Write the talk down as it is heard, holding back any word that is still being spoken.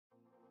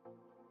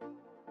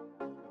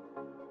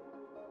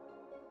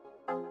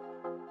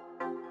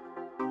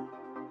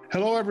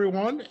Hello,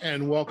 everyone,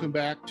 and welcome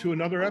back to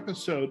another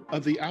episode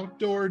of the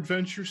Outdoor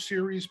Adventure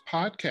Series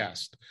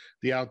podcast.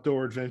 The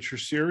Outdoor Adventure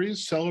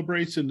Series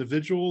celebrates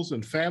individuals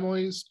and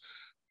families,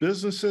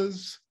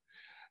 businesses,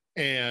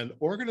 and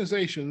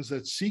organizations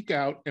that seek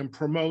out and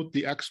promote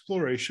the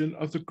exploration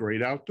of the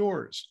great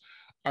outdoors.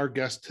 Our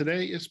guest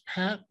today is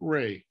Pat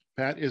Wray.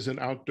 Pat is an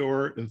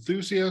outdoor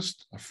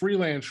enthusiast, a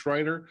freelance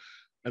writer,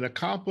 an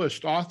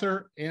accomplished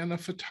author, and a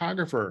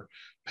photographer.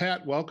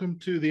 Pat, welcome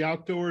to the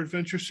Outdoor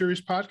Adventure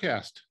Series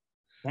podcast.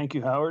 Thank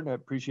you, Howard. I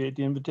appreciate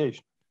the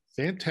invitation.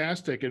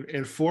 Fantastic.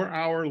 And for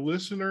our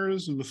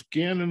listeners, and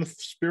again, in the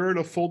spirit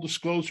of full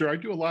disclosure, I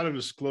do a lot of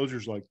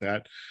disclosures like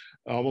that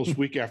almost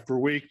week after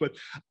week. But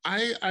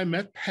I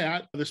met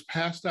Pat this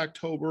past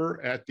October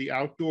at the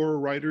Outdoor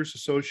Writers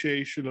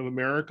Association of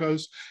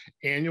America's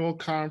annual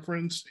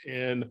conference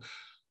in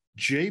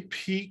Jay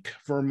Peak,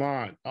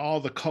 Vermont. All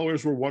the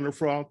colors were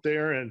wonderful out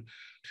there, and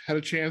had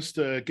a chance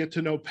to get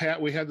to know Pat.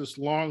 We had this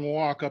long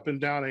walk up and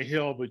down a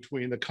hill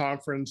between the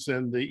conference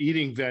and the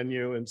eating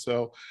venue. And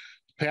so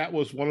Pat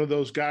was one of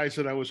those guys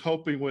that I was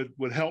hoping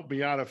would help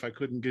me out if I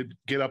couldn't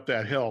get up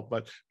that hill.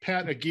 But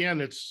Pat, again,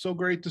 it's so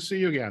great to see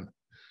you again.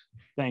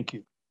 Thank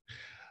you.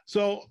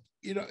 So,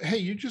 hey,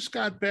 you just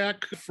got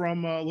back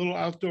from a little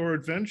outdoor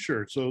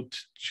adventure. So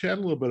chat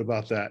a little bit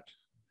about that.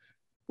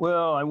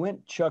 Well, I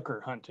went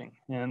chukar hunting,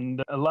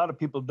 and a lot of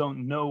people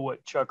don't know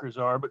what chukars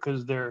are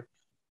because they're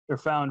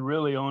found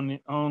really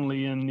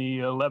only in the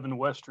 11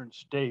 western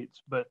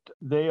states, but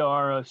they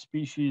are a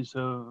species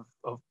of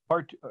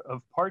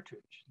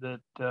partridge that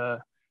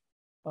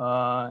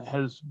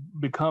has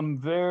become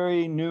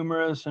very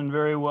numerous and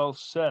very well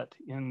set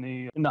in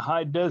the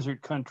high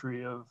desert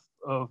country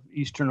of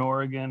eastern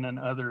Oregon and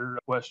other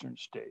western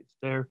states.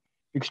 They're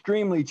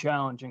extremely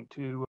challenging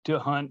to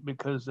hunt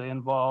because they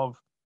involve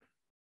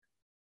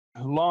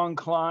long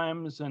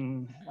climbs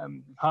and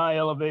high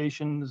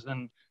elevations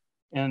and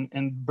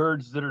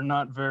birds that are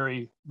not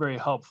very, very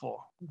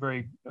helpful,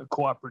 very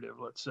cooperative,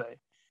 let's say.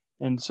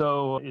 And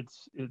so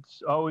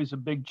it's always a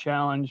big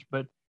challenge,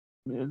 but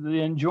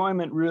the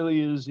enjoyment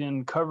really is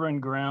in covering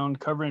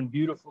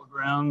beautiful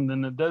ground.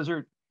 And the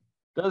desert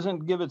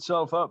doesn't give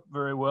itself up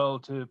very well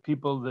to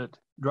people that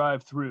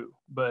drive through.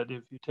 But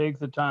if you take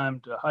the time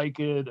to hike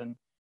it and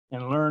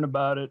learn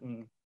about it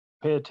and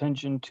pay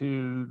attention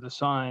to the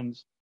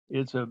signs,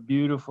 it's a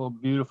beautiful,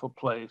 beautiful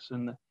place.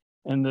 And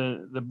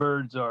the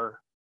birds are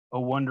a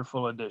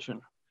wonderful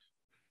addition.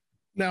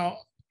 Now,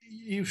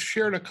 you've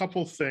shared a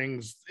couple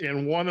things,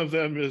 and one of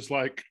them is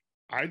like,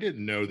 I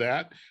didn't know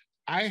that.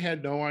 I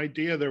had no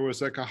idea there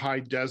was like a high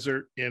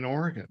desert in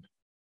Oregon.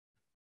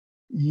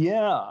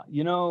 Yeah,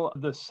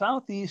 the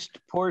southeast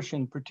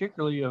portion,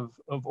 particularly of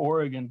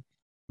Oregon,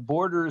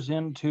 borders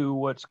into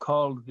what's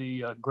called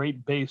the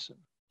Great Basin.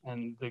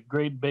 And the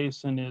Great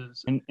Basin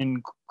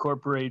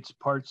incorporates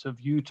parts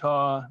of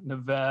Utah,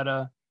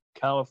 Nevada,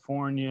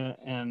 California,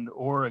 and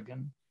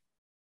Oregon.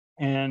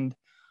 And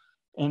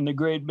the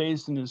Great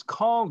Basin is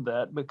called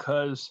that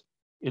because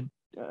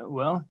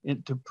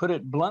to put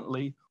it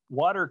bluntly,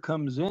 water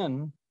comes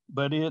in,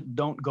 but it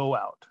don't go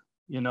out.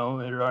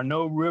 There are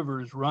no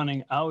rivers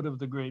running out of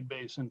the Great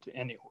Basin to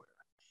anywhere.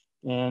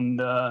 And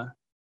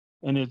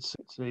it's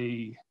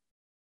a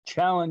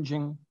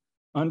challenging,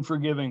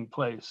 unforgiving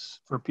place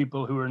for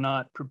people who are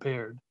not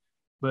prepared.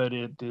 But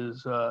it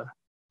is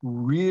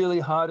really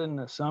hot in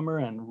the summer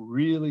and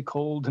really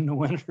cold in the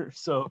winter.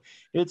 So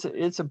it's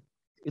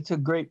a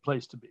great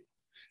place to be.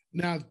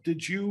 Now,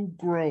 did you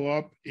grow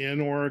up in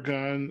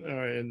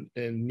Oregon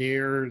and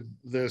near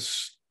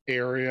this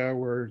area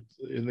where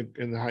in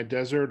the high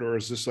desert, or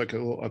is this like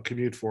a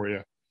commute for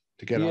you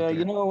to get out there?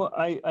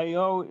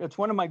 Yeah, it's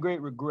one of my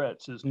great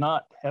regrets is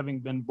not having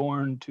been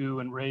born to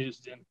and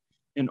raised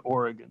in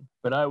Oregon.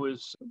 But I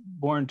was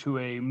born to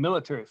a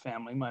military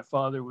family. My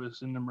father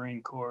was in the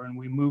Marine Corps, and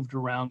we moved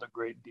around a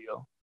great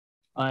deal.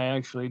 I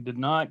actually did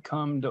not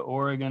come to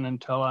Oregon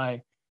until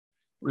I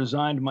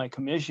resigned my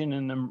commission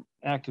in the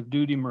active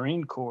duty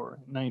Marine Corps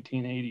in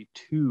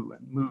 1982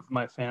 and moved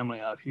my family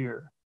out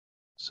here.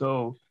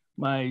 So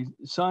my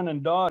son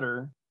and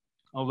daughter,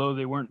 although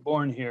they weren't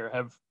born here,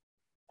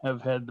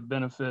 have had the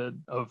benefit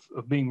of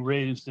being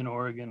raised in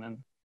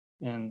Oregon,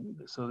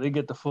 and so they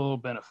get the full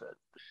benefit.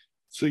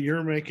 So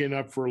you're making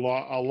up for a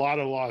lot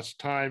of lost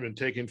time and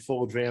taking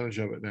full advantage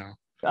of it now.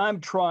 I'm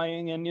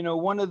trying, and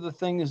one of the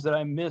things that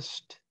I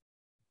missed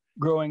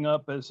growing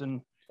up as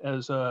an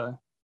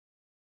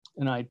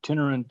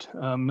itinerant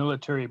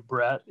military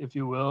brat, if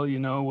you will,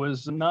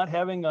 was not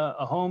having a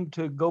home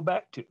to go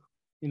back to,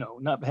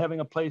 not having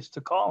a place to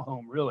call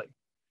home, really.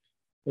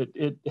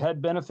 It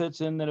had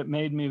benefits in that it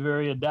made me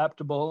very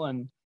adaptable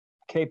and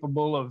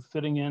capable of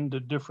fitting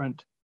into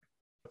different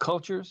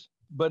cultures,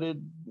 but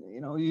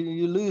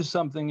you lose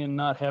something in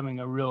not having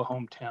a real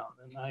hometown.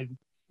 And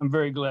I'm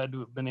very glad to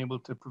have been able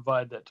to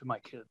provide that to my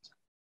kids.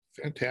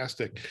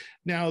 Fantastic.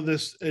 Now,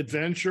 this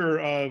adventure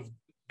of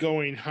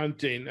going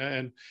hunting,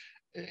 and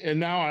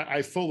now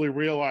I fully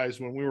realize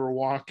when we were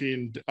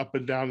walking up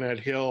and down that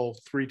hill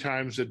 3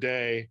 times a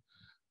day,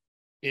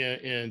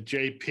 in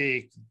Jay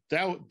Peak,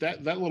 that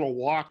little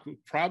walk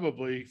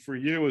probably for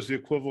you is the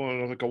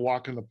equivalent of like a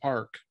walk in the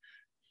park.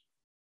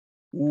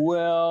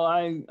 Well,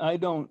 I'm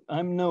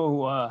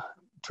no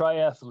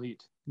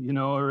triathlete,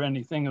 or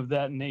anything of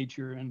that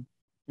nature,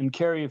 and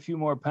carry a few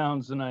more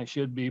pounds than I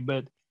should be,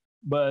 but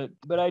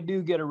I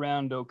do get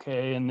around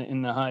okay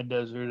in the high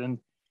desert,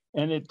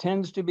 and it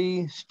tends to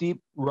be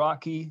steep,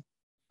 rocky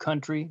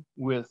country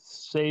with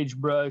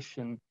sagebrush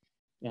and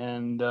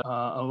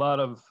a lot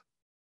of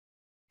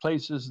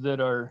places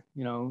that are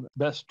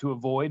best to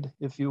avoid,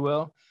 if you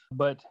will.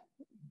 But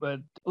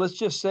let's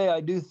just say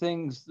I do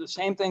the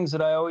same things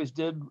that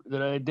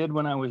I did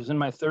when I was in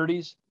my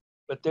 30s,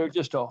 but they're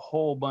just a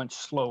whole bunch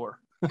slower.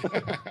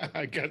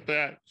 I get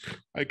that.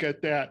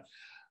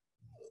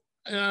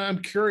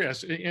 I'm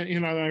curious,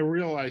 and I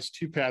realize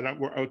too, Pat,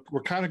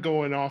 we're kind of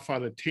going off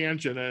on a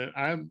tangent,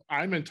 and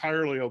I'm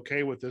entirely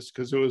okay with this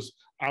because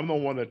I'm the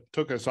one that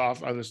took us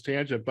off on this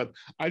tangent. But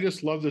I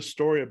just love this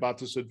story about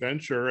this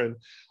adventure, and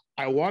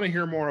I want to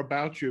hear more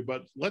about you.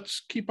 But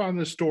let's keep on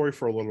this story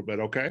for a little bit,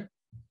 okay?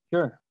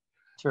 Sure.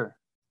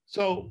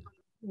 So,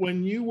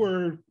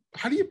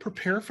 how do you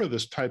prepare for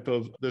this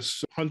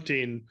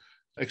hunting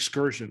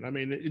excursion? I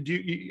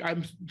mean,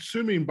 I'm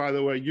assuming, by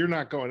the way, you're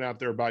not going out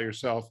there by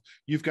yourself.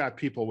 You've got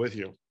people with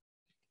you.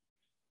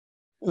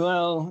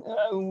 Well,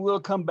 we'll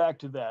come back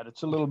to that.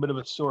 It's a little bit of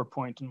a sore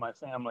point in my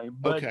family.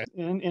 But okay.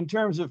 In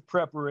terms of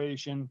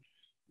preparation,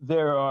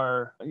 there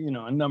are,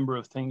 a number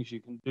of things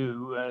you can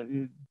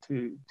do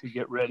to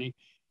get ready.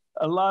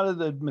 A lot of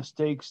the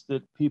mistakes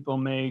that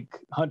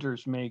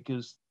hunters make,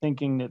 is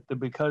thinking that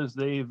because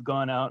they've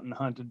gone out and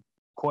hunted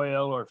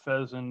quail or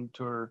pheasant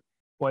or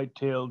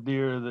white-tailed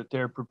deer, that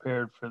they're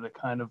prepared for the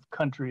kind of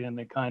country and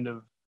the kind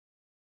of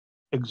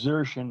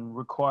exertion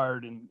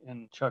required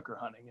in chukar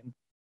hunting.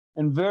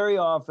 And very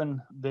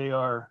often they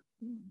are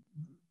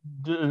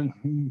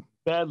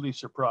badly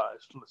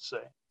surprised, let's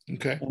say.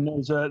 Okay. And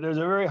there's a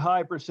very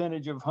high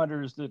percentage of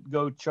hunters that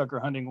go chukar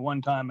hunting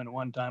one time and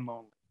one time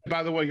only.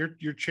 By the way,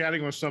 you're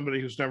chatting with somebody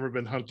who's never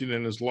been hunting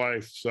in his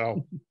life,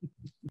 so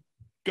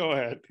go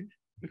ahead.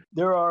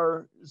 There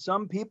are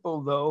some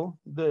people, though,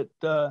 that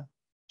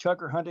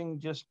chukar hunting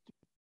just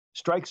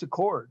strikes a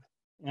chord,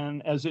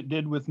 and as it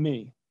did with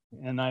me.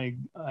 And I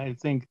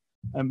think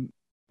I'm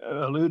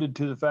alluded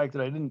to the fact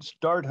that I didn't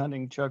start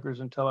hunting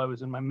chukars until I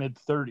was in my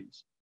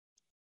mid-30s.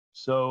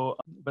 So,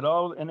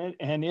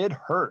 it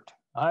hurt.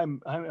 I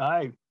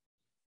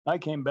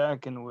came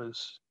back and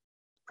was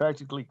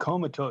practically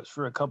comatose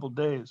for a couple of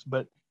days,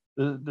 but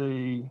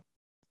the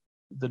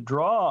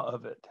draw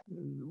of it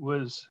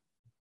was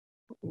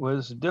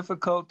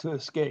difficult to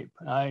escape.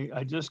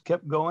 I just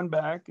kept going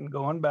back and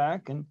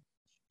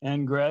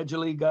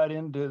gradually got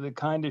into the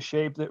kind of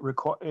shape that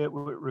it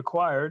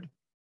required,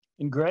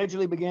 and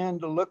gradually began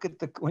to look at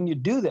when you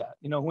do that,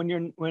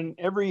 when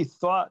every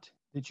thought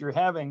that you're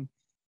having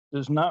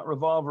does not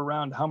revolve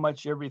around how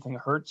much everything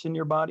hurts in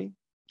your body,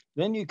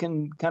 then you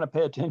can kind of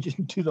pay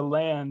attention to the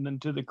land and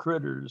to the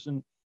critters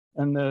and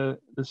the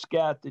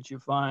scat that you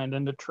find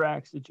and the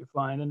tracks that you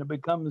find, and it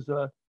becomes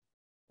a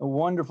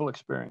wonderful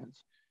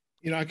experience.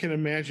 I can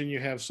imagine you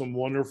have some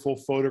wonderful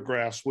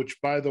photographs,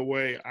 which, by the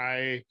way,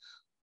 I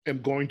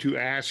am going to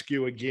ask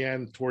you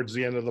again towards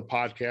the end of the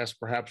podcast,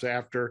 perhaps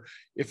after,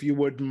 if you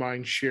wouldn't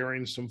mind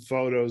sharing some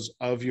photos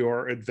of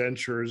your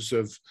adventures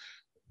of,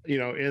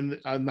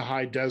 on the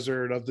high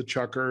desert, of the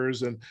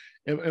chukars.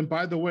 And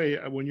by the way,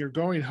 when you're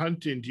going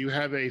hunting, do you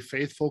have a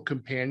faithful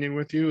companion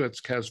with you that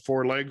has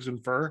 4 legs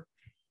and fur?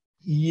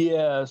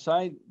 Yes,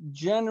 I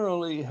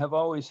generally have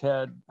always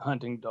had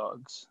hunting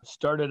dogs.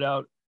 Started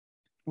out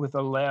with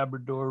a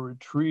Labrador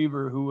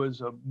Retriever who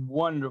was a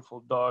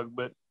wonderful dog,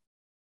 but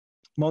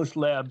most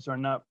labs are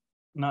not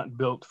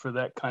built for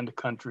that kind of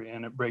country,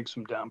 and it breaks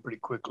them down pretty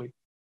quickly.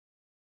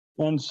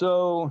 And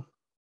so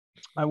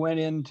I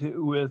went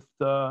with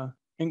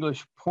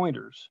English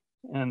pointers,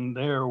 and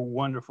they're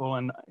wonderful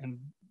and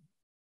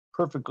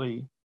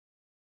perfectly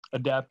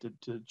adapted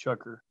to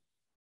chukar.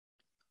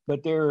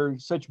 But they're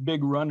such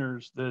big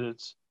runners that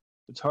it's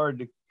hard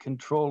to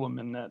control them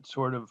in that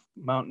sort of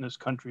mountainous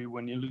country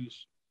when you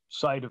lose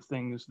sight of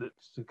things that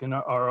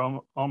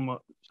are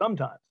almost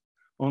sometimes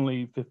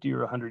only 50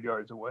 or 100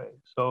 yards away.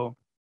 So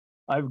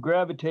I've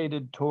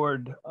gravitated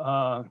toward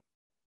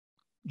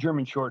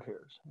German short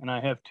hairs, and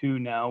I have 2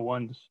 now.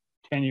 One's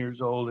 10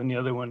 years old, and the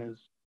other one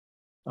is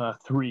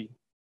 3.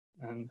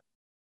 And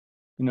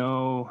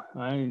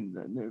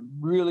they're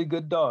really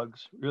good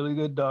dogs,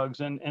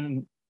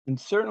 and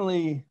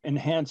certainly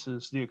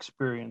enhances the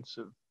experience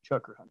of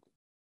chukar hunting.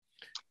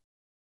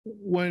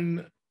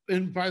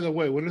 And by the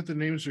way, what are the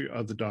names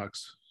of the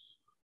dogs?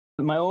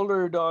 My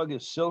older dog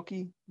is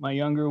Silky. My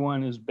younger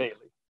one is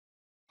Bailey.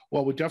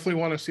 Well, we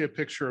definitely want to see a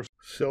picture of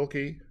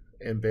Silky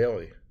and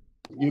Bailey.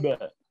 You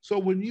bet. So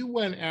when you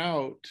went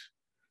out,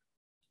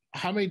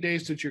 how many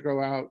days did you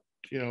go out,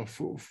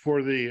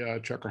 for the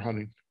chukar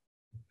hunting?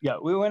 Yeah,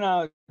 we went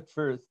out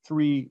for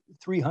three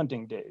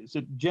hunting days.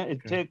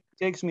 It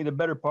takes me the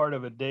better part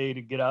of a day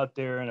to get out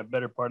there and a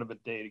better part of a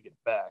day to get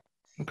back.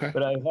 Okay.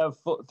 but I have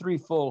 3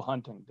 full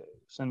hunting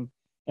days.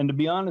 And to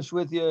be honest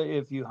with you,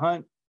 if you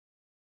hunt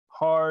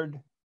hard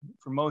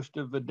for most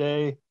of the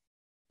day,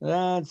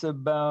 that's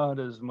about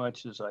as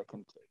much as I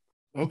can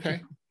take.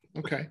 Okay.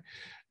 Okay.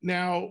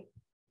 Now,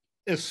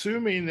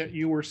 assuming that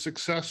you were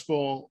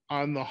successful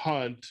on the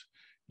hunt,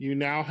 you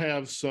now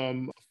have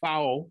some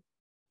fowl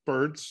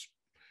birds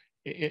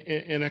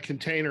in a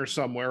container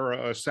somewhere, or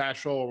a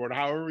satchel, or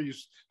however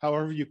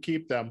you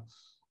keep them.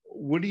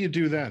 What do you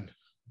do then?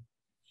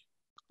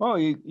 Oh,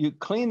 you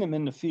clean them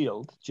in the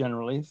field,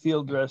 generally,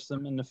 field dress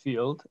them in the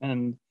field,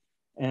 and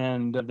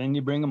then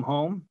you bring them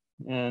home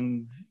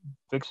and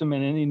fix them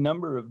in any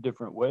number of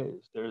different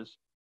ways.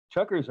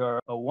 Chukars are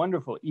a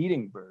wonderful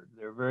eating bird.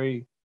 They're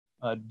very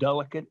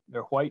delicate.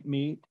 They're white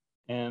meat,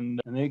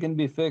 and they can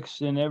be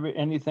fixed in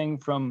anything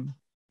from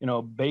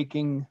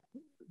baking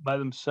by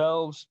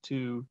themselves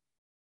to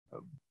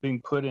being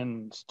put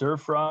in stir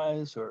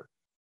fries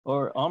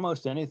or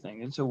almost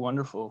anything. It's a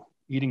wonderful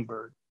eating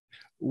bird.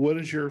 What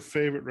is your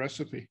favorite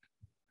recipe?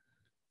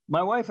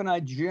 My wife and I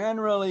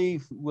generally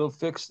will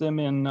fix them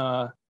in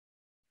a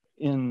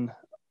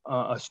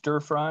stir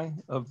fry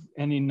of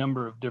any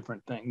number of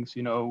different things,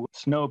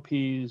 snow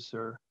peas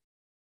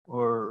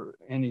or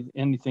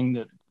anything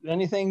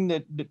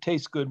that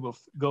tastes good will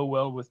go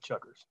well with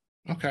Chukars.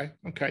 Okay.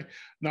 Okay.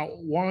 Now,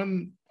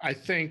 one, I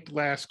think,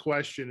 last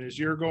question is,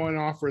 you're going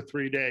off for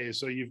 3 days.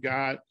 So you've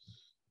got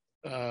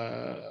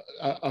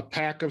a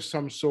pack of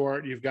some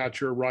sort, you've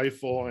got your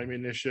rifle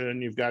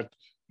ammunition, you've got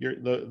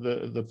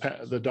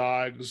the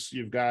dogs,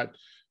 you've got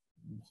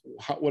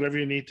whatever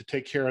you need to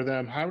take care of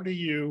them. How do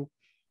you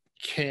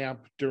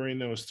camp during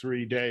those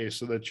 3 days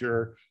so that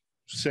you're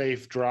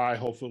safe, dry,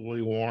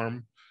 hopefully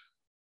warm?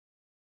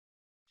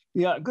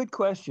 Yeah, good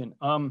question.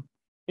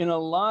 In a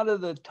lot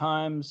of the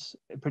times,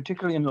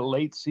 particularly in the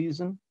late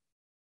season,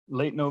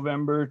 late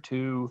November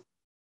to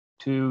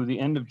the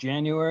end of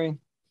January,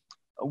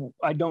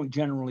 I don't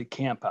generally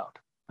camp out.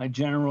 I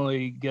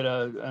generally get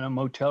a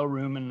motel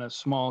room in a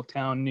small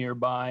town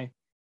nearby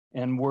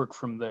and work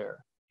from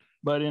there.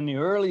 But in the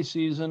early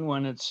season,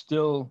 when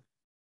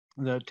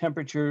the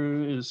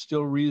temperature is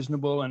still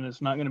reasonable and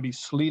it's not going to be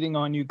sleeting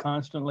on you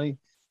constantly,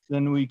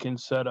 then we can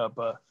set up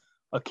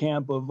a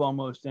camp of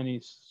almost any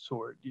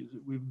sort.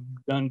 We've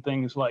done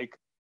things like,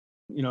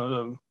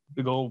 the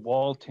big old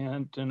wall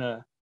tent and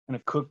a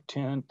cook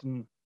tent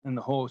and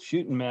the whole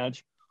shooting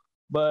match.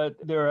 But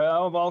there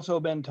have also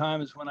been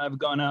times when I've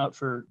gone out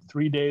for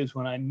 3 days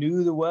when I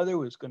knew the weather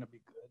was going to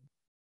be good,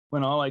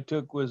 when all I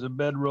took was a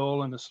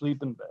bedroll and a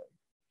sleeping bag,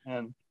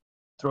 and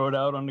throw it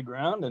out on the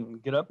ground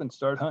and get up and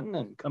start hunting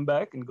and come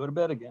back and go to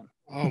bed again.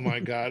 Oh my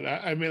God.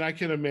 I mean, I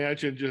can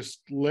imagine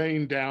just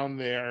laying down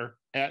there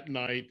at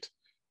night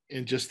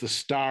and just the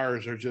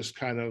stars are just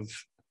kind of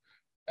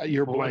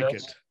your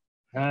blanket.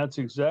 That's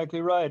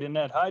exactly right. In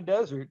that high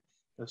desert,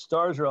 the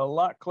stars are a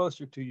lot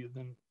closer to you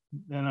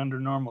than under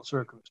normal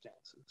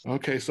circumstances.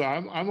 Okay, so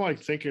I'm like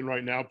thinking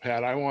right now,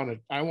 Pat, I want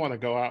to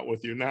go out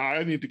with you. Now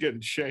I need to get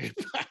in shape.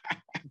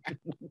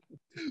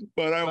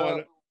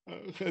 But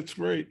that's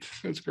great.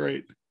 That's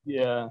great.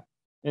 Yeah.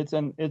 It's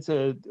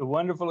a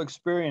wonderful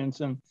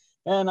experience, and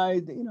I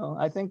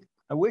think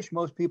I wish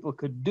most people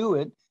could do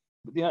it.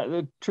 But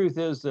the truth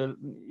is that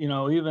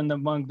even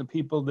among the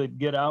people that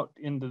get out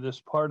into this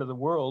part of the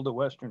world, the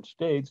Western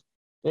states,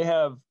 they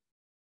have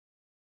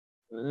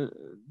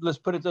let's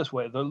put it this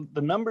way,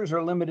 the numbers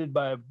are limited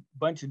by a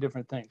bunch of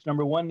different things.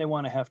 Number one, they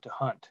want to have to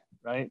hunt,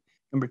 right?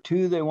 Number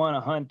two, they want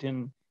to hunt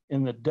in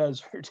the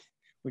desert,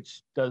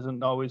 which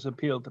doesn't always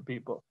appeal to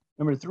people.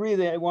 Number three,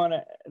 they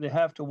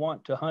have to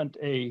want to hunt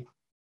a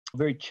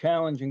very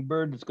challenging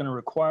bird that's going to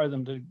require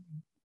them to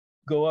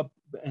go up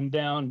and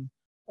down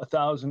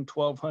 1,000,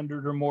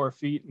 1,200 or more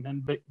feet, and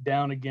then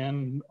down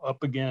again,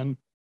 up again.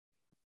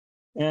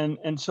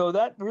 And so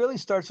that really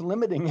starts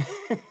limiting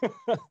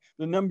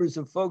the numbers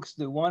of folks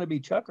that want to be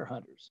Chukar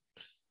hunters,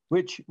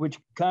 which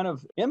kind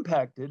of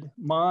impacted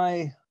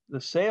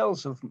the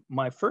sales of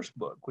my first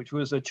book, which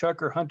was a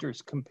Chukar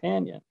Hunter's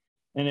Companion.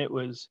 And it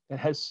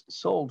has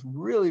sold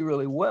really,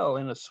 really well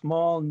in a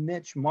small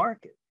niche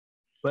market.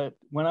 But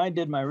when I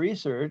did my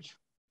research,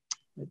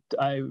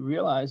 I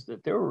realized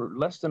that there were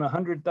less than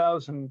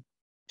 100,000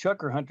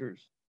 Chukar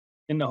hunters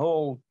in the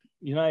whole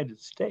United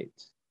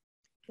States.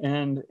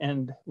 And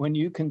when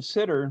you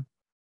consider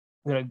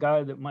that a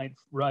guy that might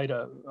write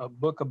a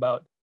book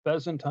about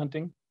pheasant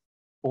hunting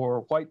or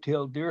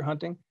white-tailed deer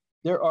hunting,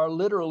 there are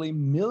literally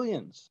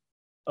millions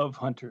of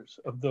hunters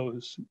of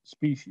those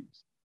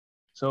species.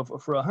 So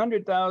for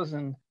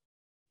 100,000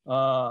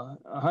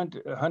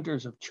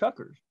 hunters of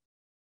Chukars,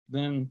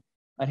 then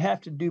I'd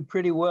have to do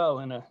pretty well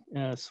in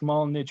a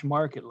small niche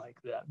market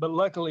like that. But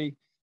luckily,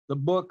 the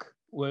book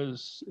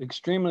was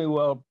extremely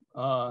well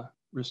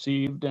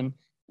received, and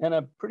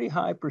a pretty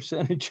high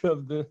percentage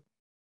of the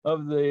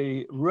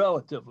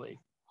relatively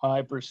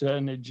high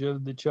percentage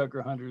of the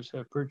Chukar hunters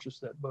have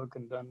purchased that book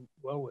and done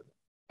well with it.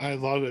 I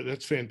love it.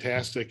 That's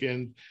fantastic.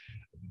 And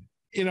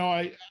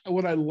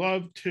what I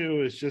love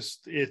too is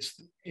just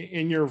it's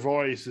in your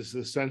voice is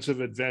the sense of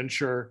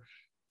adventure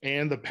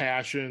and the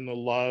passion, the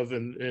love,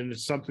 and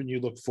it's something you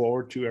look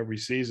forward to every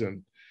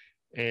season.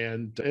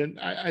 And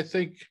I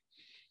think,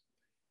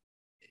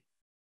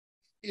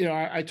 you know,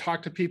 I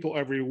talk to people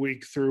every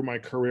week through my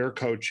career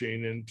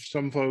coaching, and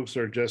some folks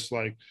are just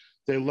like,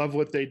 they love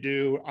what they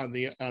do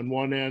on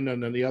one end,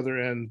 and then the other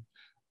end,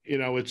 you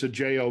know, it's a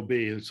job.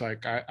 It's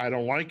like, I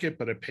don't like it,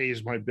 but it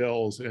pays my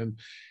bills. And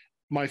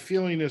my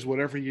feeling is,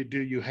 whatever you do,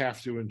 you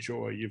have to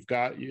enjoy.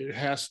 It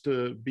has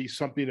to be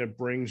something that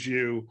brings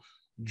you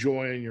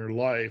joy in your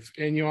life.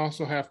 And you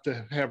also have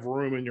to have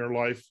room in your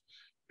life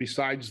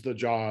besides the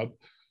job,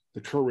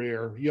 the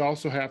career. You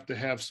also have to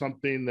have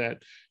something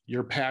that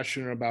you're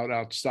passionate about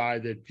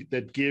outside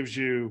that gives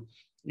you,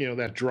 you know,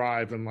 that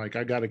drive, and like,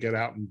 I got to get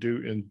out and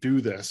do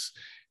this.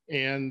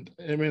 And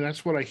I mean,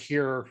 that's what I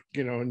hear,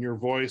 you know, in your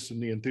voice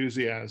and the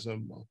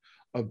enthusiasm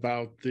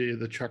about the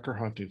chukar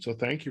hunting. So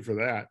thank you for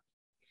that.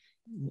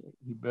 You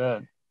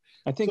bet.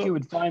 I think you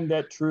would find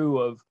that true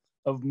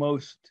of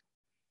most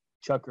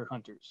chukar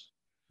hunters,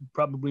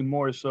 probably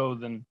more so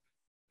than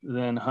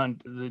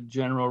hunt the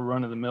general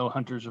run-of-the-mill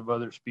hunters of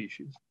other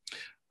species.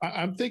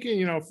 I'm thinking,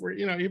 you know, for,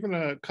 you know, even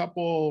a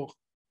couple,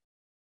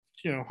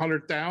 you know,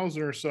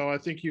 100,000 or so, I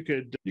think you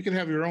could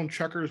have your own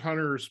chukar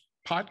hunters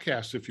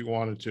podcast if you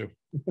wanted to.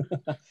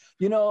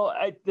 You know,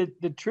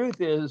 the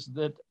truth is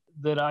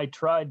that I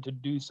tried to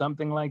do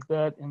something like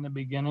that in the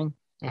beginning.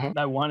 Uh-huh.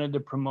 I wanted to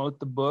promote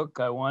the book.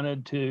 I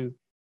wanted to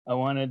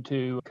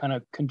kind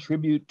of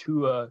contribute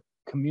to a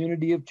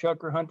community of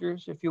chukar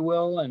hunters, if you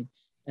will,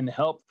 and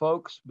help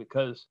folks,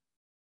 because,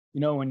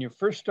 you know, when you're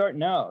first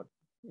starting out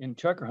in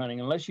chukar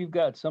hunting, unless you've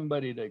got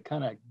somebody to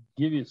kind of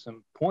give you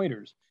some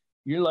pointers,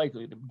 you're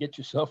likely to get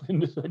yourself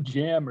into a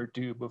jam or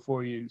two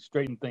before you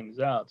straighten things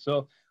out.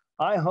 So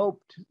I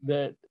hoped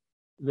that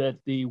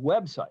the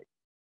website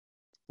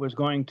was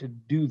going to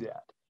do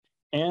that,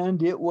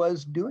 and it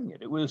was doing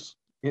it. It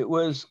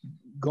was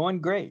going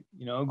great,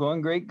 you know,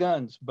 going great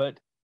guns, but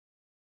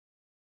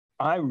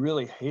I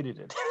really hated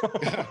it.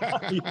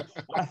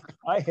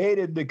 I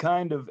hated the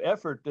kind of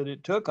effort that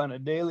it took on a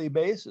daily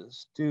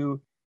basis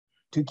to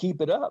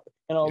keep it up.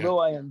 And although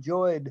I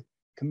enjoyed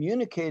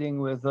communicating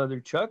with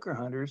other chukar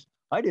hunters,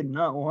 I did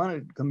not want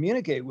to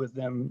communicate with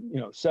them, you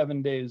know,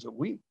 7 days a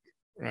week.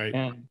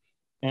 Right.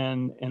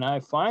 And I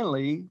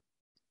finally,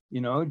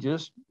 you know,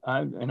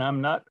 and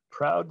I'm not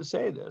proud to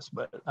say this,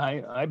 but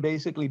I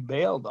basically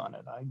bailed on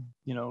it. I,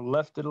 you know,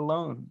 left it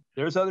alone.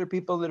 There's other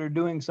people that are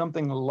doing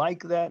something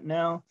like that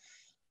now,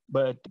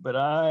 but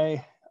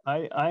I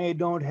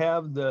don't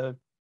have the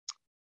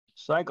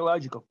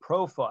psychological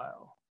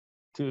profile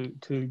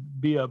to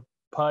be a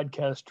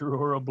podcaster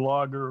or a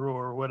blogger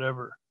or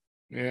whatever.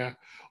 Yeah.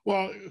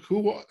 Well,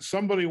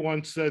 somebody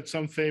once said,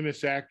 some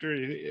famous actor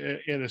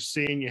in a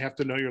scene, you have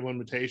to know your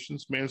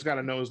limitations. Man's got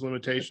to know his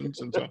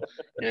limitations. And so,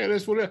 yeah,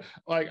 that's what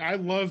like, I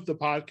love the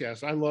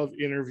podcast. I love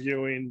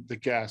interviewing the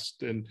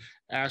guest and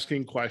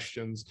asking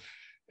questions.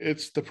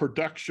 It's the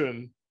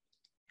production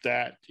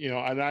that, you know,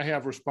 and I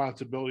have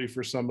responsibility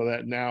for some of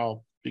that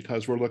now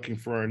because we're looking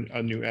for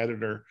a new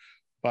editor.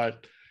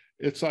 But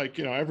it's like,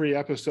 you know, every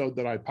episode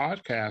that I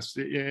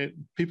podcast,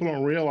 people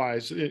don't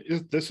realize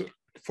this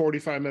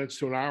 45 minutes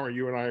to an hour,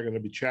 you and I are going to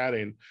be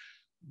chatting.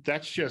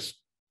 That's just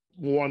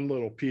one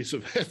little piece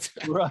of it.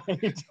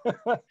 Right.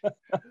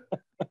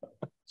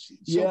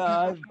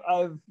 Yeah,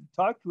 I've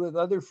talked with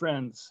other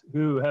friends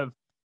who have,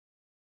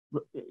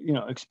 you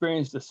know,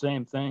 experienced the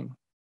same thing.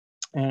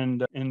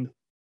 And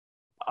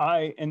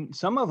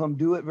some of them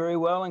do it very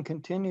well and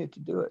continue to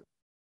do it.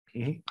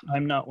 Mm-hmm.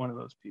 I'm not one of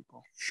those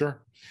people.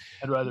 Sure.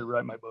 I'd rather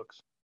write my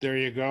books. There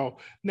you go.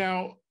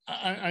 Now,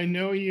 I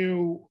know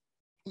you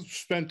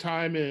spent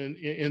time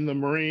in the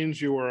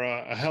Marines. You were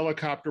a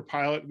helicopter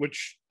pilot,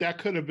 which that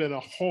could have been a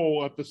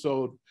whole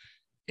episode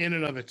in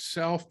and of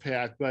itself,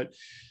 Pat. But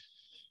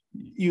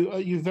you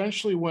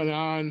eventually went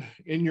on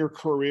in your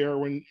career,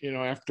 when, you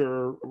know,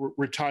 after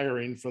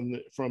retiring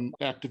from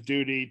active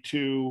duty,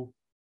 to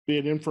be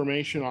an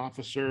information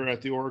officer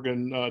at the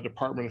Oregon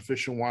Department of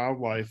Fish and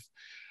Wildlife.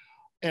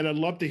 And I'd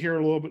love to hear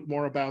a little bit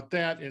more about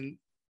that. And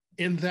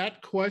in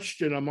that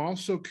question, I'm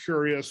also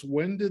curious,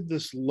 when did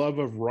this love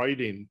of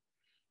writing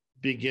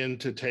begin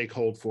to take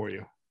hold for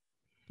you?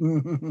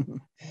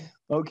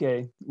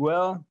 Okay.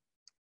 Well,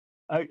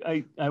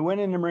 I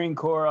went in the Marine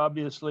Corps,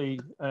 obviously,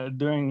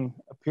 during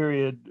a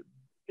period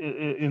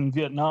in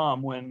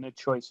Vietnam when the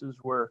choices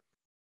were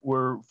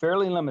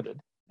fairly limited.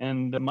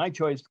 And my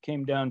choice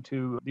came down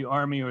to the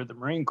Army or the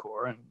Marine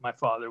Corps. And my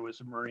father was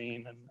a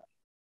Marine, and,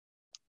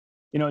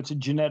 you know, it's a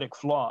genetic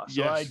flaw.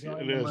 So yes, I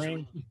joined the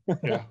Marine.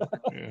 Yeah.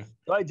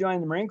 So I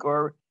joined the Marine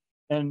Corps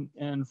and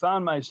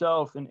found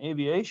myself in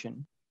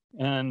aviation,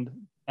 and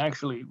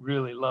actually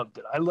really loved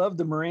it. I loved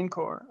the Marine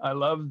Corps. I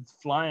loved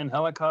flying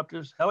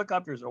helicopters.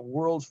 Helicopters are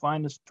world's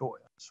finest toy.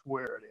 I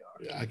swear they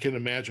are. Yeah, I can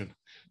imagine.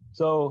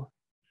 So,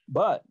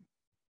 but,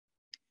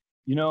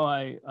 you know,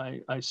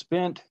 I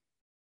spent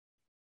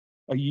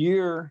a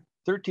year,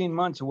 13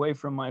 months away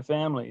from my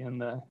family in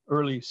the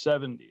early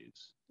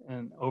 70s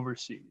and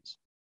overseas.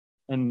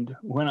 And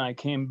when I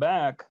came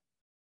back,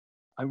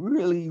 I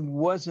really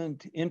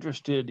wasn't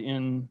interested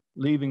in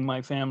leaving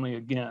my family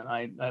again.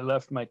 I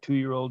left my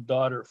 2-year-old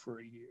daughter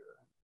for a year.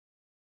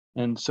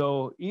 And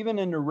so even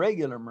in the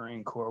regular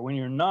Marine Corps, when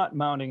you're not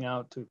mounting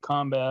out to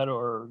combat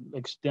or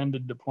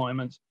extended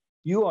deployments,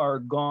 you are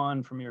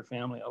gone from your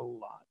family a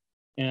lot.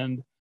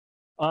 And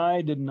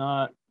I did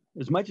not,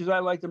 as much as I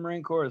like the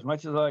Marine Corps, as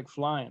much as I like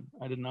flying,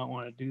 I did not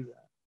want to do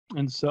that.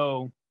 And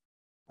so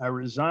I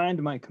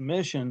resigned my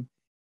commission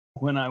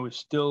when I was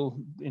still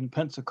in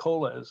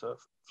Pensacola as a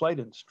flight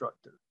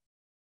instructor.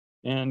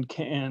 And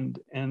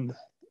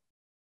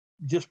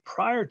just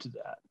prior to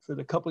that, for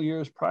the couple of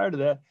years prior to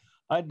that,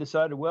 I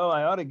decided, well,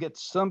 I ought to get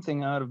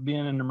something out of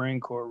being in the Marine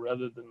Corps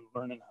rather than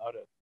learning how to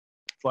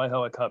fly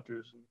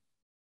helicopters and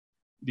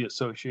the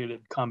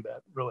associated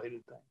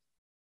combat-related things.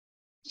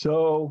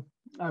 So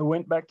I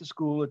went back to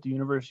school at the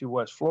University of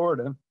West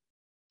Florida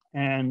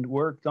and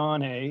worked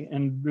on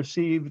and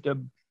received a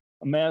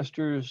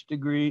master's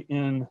degree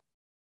in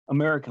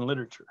American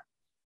literature.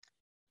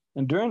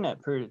 And during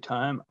that period of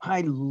time,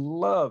 I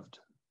loved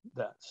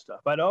that stuff.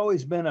 I'd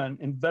always been an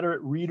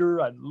inveterate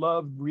reader. I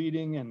loved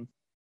reading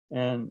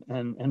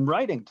and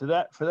writing for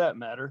that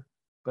matter,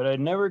 but I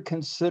never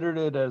considered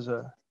it as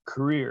a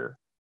career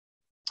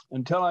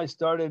until I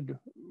started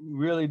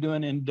really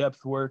doing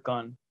in-depth work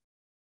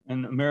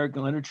in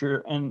American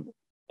literature. And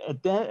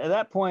at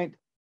that point,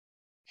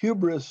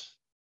 hubris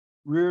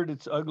reared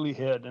its ugly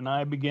head, and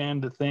I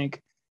began to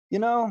think,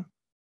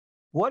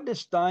 what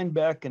does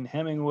Steinbeck and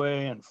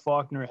Hemingway and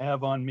Faulkner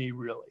have on me,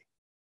 really?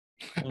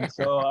 And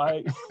so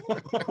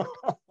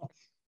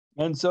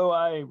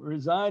I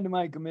resigned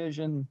my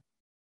commission,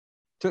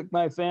 took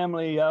my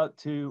family out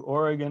to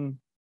Oregon,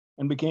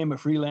 and became a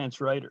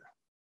freelance writer.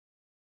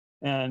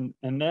 And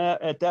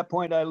at that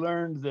point, I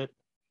learned that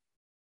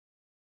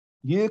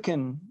you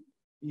can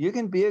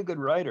be a good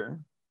writer,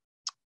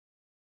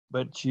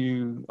 but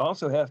you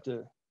also have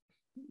to,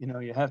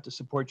 you have to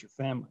support your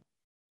family.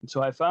 And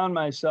so I found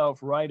myself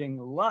writing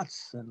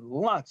lots and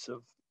lots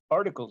of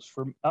articles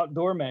for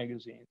outdoor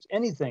magazines.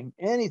 Anything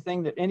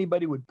that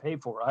anybody would pay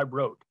for, I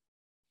wrote.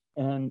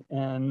 And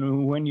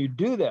when you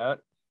do that,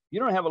 you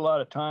don't have a lot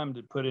of time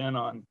to put in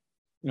on,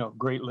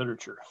 great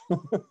literature.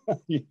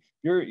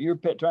 You're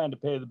trying to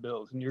pay the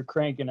bills and you're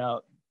cranking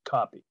out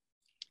copy.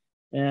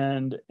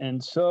 And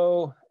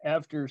so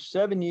after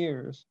 7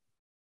 years,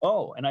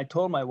 and I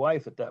told my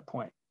wife at that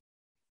point,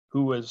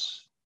 who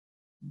was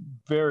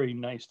very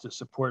nice to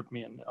support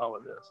me in all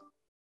of this.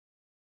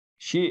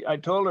 I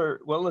told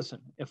her, well, listen,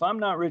 if I'm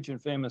not rich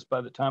and famous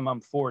by the time I'm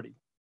 40,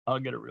 I'll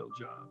get a real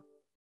job.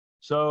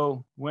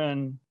 So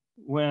when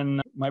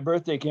my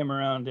birthday came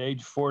around to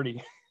age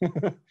 40,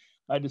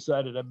 I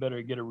decided I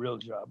better get a real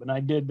job. And I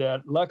did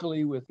that,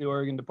 luckily, with the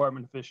Oregon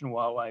Department of Fish and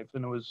Wildlife,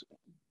 and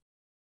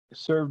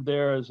served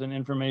there as an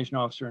information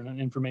officer and an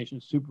information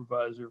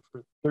supervisor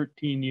for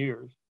 13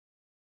 years.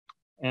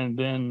 And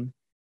then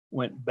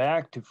went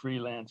back to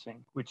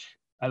freelancing, which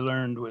I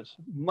learned was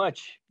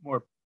much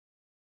more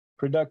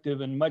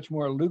productive and much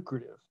more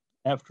lucrative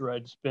after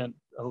I'd spent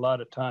a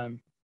lot of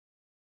time,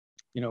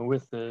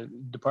 with the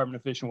Department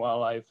of Fish and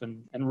Wildlife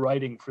and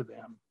writing for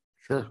them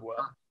as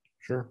well.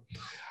 Sure.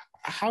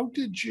 How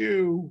did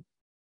you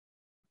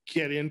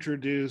get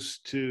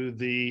introduced to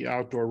the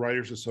Outdoor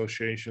Writers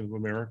Association of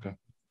America?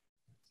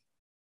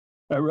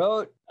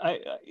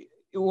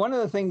 One of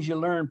the things you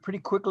learn pretty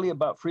quickly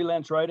about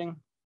freelance writing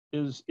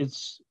is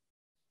it's,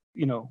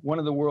 one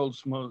of the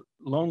world's most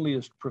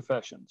loneliest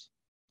professions.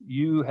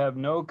 You have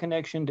no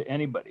connection to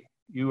anybody.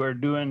 You are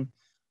doing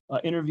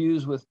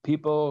interviews with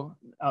people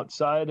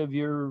outside of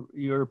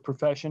your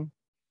profession,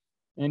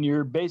 and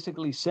you're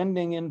basically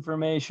sending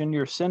information.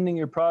 You're sending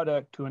your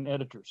product to an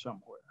editor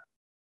somewhere,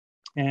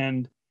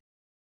 and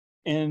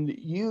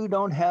you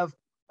don't have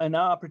an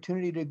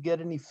opportunity to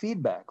get any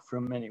feedback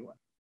from anyone.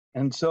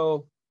 And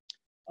so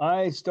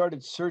I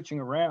started searching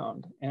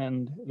around,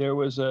 and there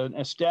was an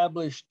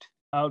established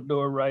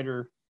outdoor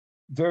writer,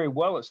 very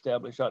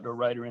well-established outdoor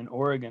writer in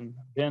Oregon,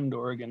 Bend,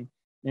 Oregon,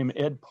 named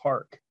Ed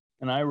Park.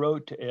 And I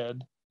wrote to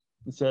Ed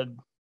and said,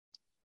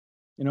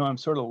 I'm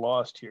sort of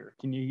lost here.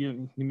 Can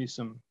you give me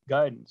some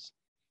guidance?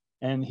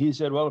 And he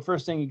said, well, the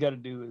first thing you got to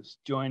do is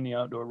join the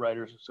Outdoor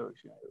Writers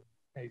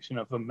Association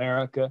of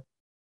America.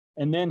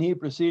 And then he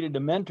proceeded to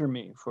mentor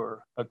me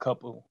for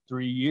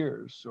 3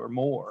 years or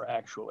more,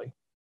 actually.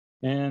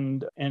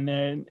 And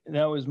then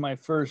that was my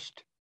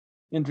first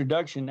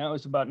introduction. That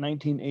was about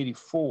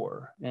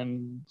 1984.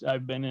 And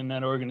I've been in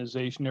that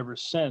organization ever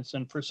since.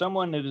 And for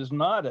someone that is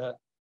not a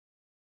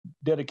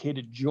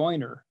dedicated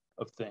joiner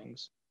of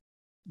things,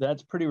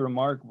 that's pretty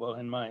remarkable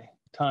in my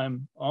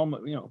time,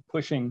 almost,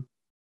 pushing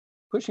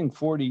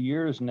 40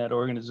 years in that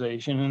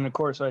organization. And of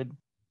course, I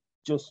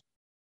just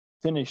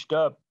finished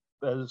up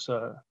as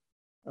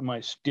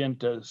my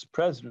stint as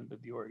president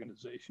of the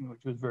organization,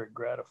 which was very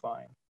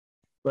gratifying.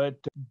 But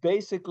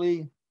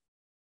basically,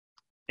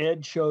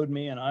 Ed showed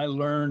me, and I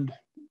learned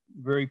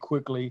very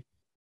quickly,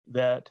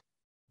 that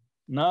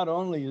not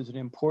only is it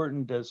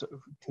important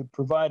to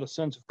provide a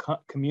sense of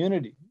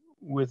community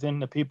within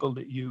the people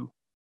that you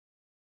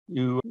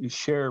you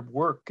share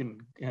work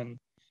and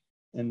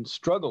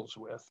struggles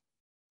with.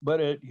 But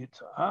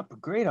it's a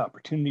great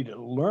opportunity to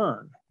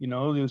learn. You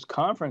know, those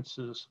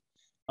conferences,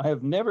 I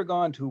have never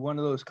gone to one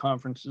of those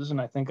conferences,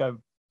 and I think I've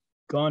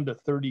gone to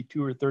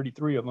 32 or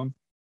 33 of them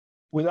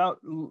without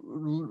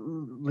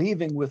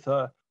leaving with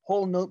a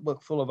whole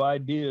notebook full of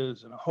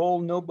ideas and a whole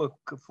notebook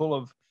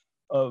full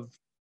of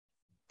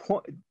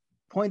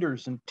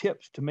pointers and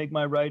tips to make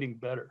my writing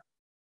better.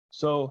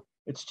 So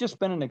it's just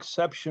been an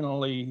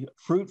exceptionally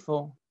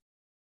fruitful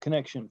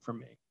connection for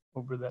me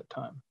over that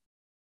time.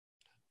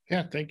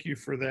 Yeah, thank you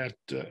for that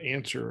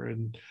answer.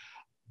 And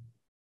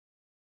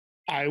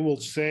I will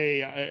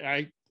say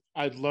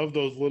I love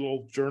those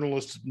little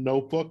journalist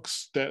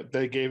notebooks that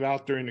they gave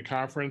out during the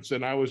conference,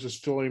 and I was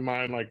just filling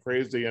mine like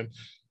crazy.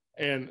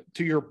 And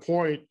to your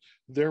point,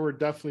 there were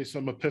definitely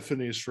some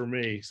epiphanies for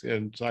me,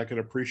 and so I can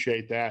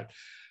appreciate that.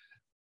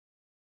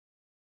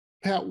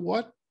 Pat,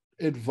 what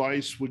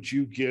advice would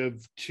you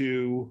give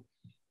to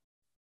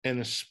an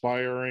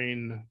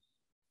aspiring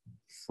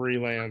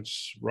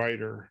freelance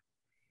writer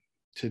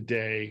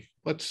today?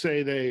 Let's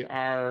say they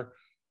are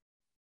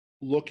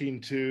looking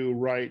to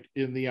write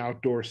in the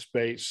outdoor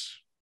space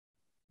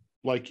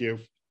like you.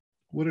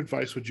 What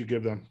advice would you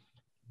give them?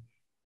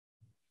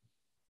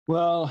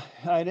 Well,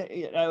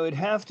 I would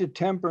have to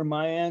temper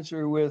my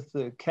answer with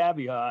the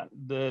caveat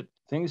that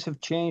things have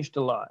changed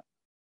a lot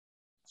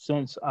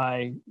since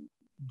I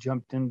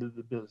jumped into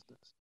the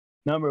business.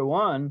 Number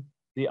one,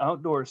 the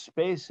outdoor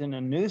space in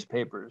the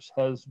newspapers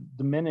has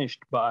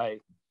diminished by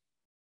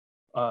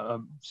a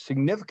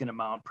significant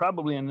amount,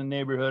 probably in the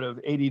neighborhood of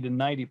 80 to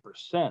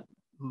 90%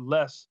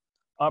 less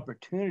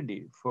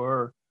opportunity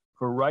for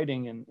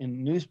writing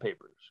in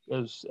newspapers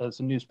as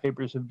the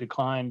newspapers have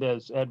declined,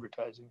 as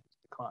advertising has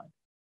declined.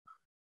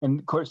 And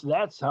of course,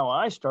 that's how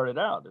I started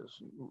out,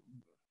 is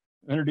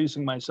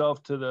introducing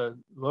myself to the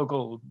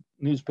local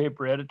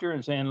newspaper editor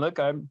and saying, look,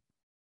 I'm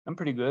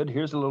pretty good.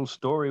 Here's a little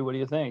story. What do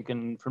you think?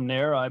 And from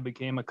there, I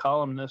became a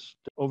columnist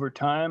over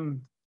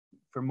time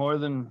for more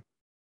than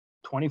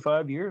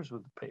 25 years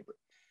with the paper.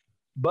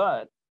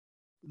 But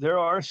there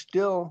are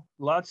still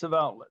lots of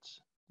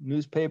outlets.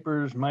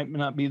 Newspapers might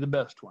not be the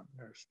best one.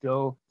 There's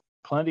still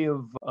plenty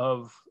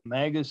of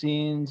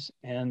magazines.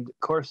 And of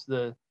course,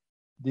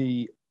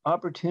 the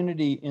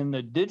opportunity in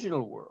the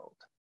digital world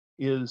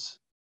is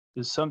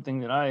something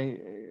that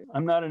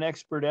I'm not an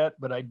expert at,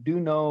 but I do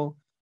know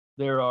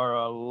there are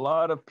a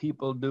lot of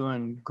people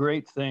doing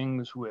great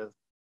things with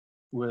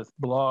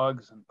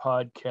blogs and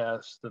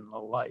podcasts and the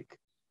like.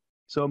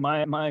 So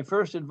my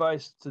first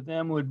advice to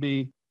them would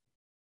be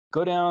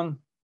go down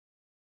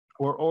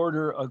or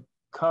order a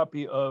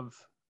copy of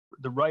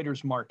The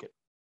Writer's Market.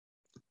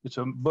 It's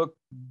a book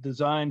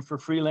designed for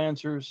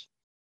freelancers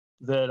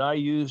that I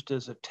used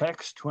as a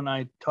text when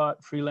I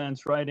taught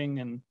freelance writing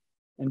and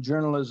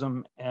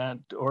journalism at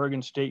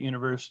Oregon State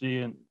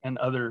University and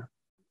other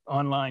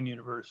online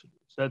universities.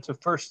 That's the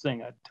first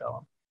thing I'd tell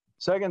them.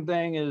 Second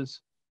thing is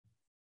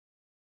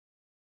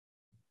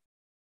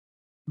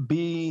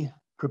be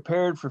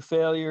prepared for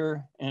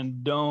failure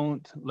and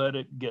don't let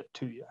it get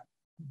to you.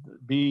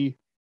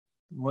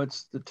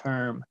 What's the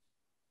term?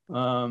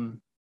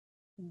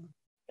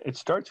 It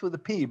starts with a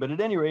P, but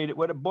at any rate,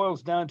 what it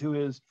boils down to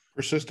is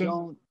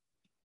persistent.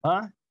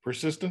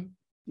 Persistent?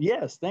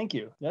 Yes, thank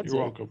you. You're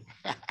welcome.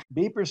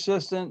 Be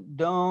persistent.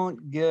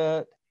 Don't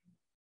get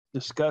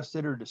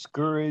disgusted or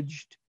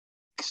discouraged.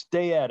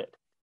 Stay at it.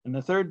 And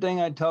the third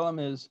thing I'd tell them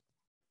is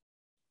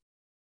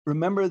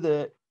remember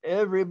that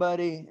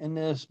everybody in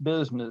this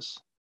business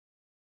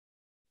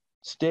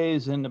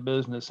stays in the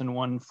business in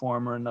one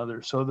form or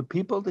another. So the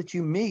people that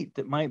you meet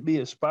that might be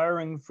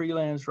aspiring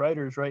freelance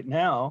writers right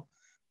now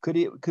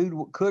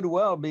could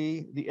well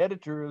be the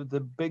editor of the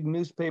big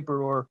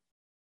newspaper or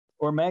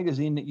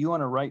magazine that you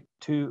want to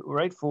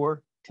write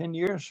for 10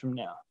 years from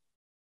now.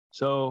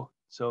 So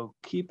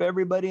keep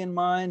everybody in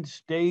mind,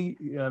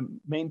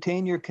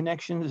 maintain your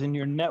connections in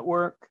your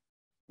network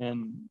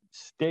and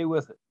stay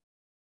with it.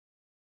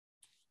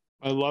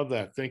 I love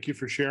that. Thank you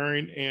for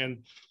sharing.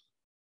 And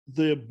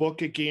the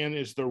book again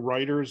is The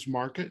Writer's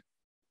Market?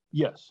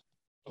 Yes.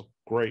 Oh,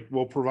 great.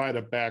 We'll provide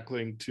a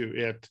backlink to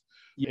it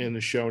in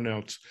the show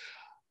notes.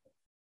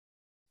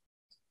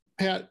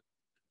 Pat,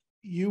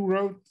 you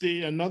wrote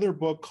another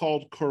book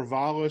called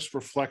Corvallis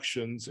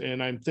Reflections,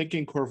 and I'm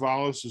thinking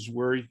Corvallis is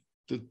where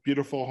the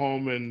beautiful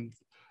home in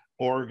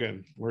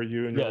Oregon where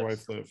you and your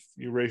wife live.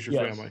 You raise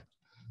your family.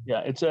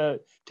 Yeah, it's a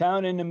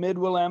town in the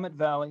Mid-Willamette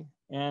Valley,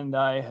 and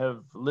I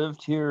have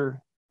lived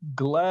here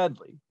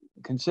gladly.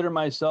 Consider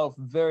myself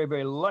very,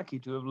 very lucky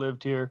to have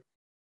lived here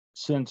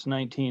since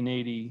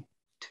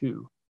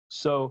 1982.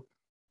 So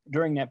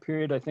during that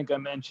period, I think I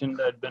mentioned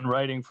I'd been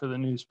writing for the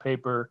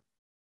newspaper,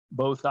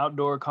 both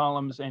outdoor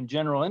columns and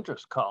general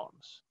interest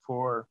columns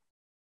for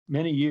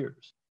many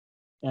years.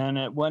 And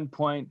at one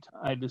point,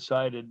 I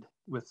decided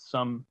with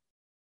some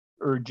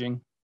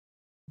urging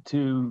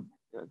to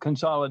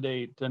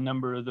consolidate a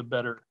number of the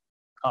better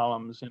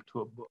columns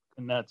into a book.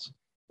 And that's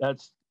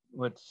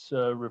what's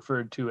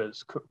referred to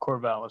as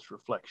Corvallis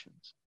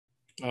Reflections.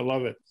 I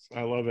love it.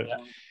 I love it.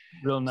 Yeah.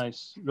 Real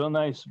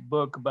nice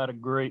book about a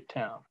great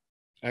town.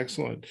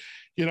 Excellent.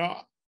 You know,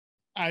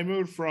 I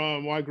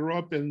grew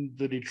up in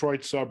the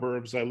Detroit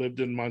suburbs. I lived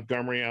in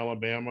Montgomery,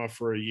 Alabama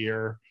for a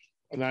year,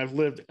 and I've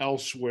lived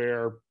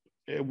elsewhere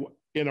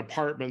in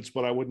apartments,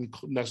 but I wouldn't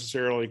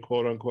necessarily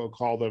quote unquote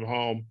call them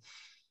home.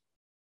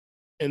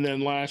 And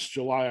then last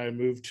July, I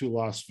moved to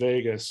Las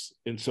Vegas.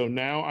 And so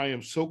now I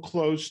am so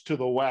close to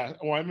the West.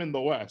 Oh, I'm in the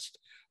West,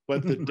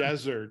 but the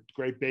desert,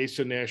 Great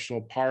Basin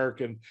National Park,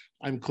 and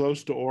I'm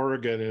close to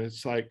Oregon. And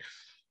it's like,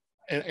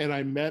 and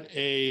I met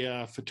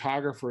a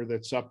photographer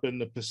that's up in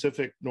the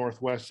Pacific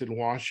Northwest in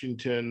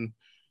Washington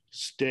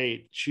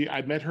State.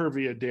 I met her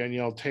via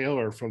Danielle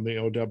Taylor from the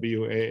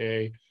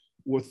OWAA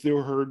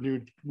through her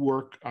new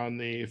work on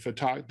the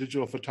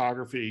digital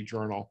photography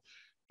journal.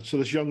 So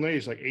this young lady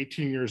is like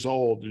 18 years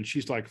old, and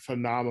she's like a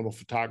phenomenal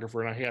photographer.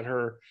 And I had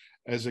her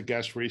as a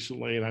guest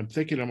recently, and I'm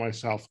thinking to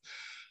myself,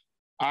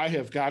 I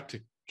have got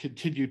to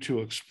continue to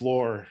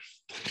explore,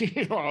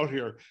 out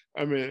here.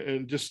 I mean,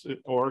 and just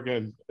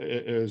Oregon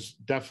is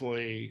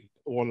definitely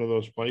one of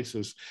those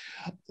places.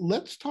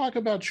 Let's talk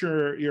about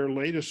your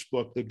latest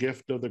book, The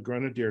Gift of the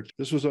Grenadier.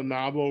 This was a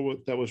novel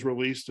that was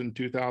released in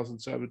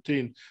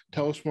 2017.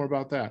 Tell us more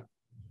about that.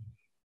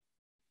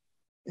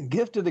 The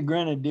Gift of the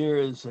Grenadier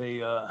is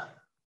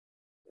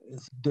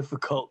it's a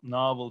difficult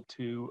novel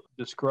to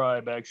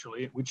describe,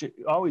 actually, which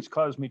always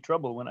caused me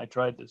trouble when I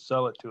tried to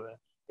sell it to an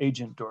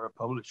agent or a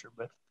publisher.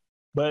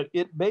 But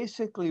it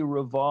basically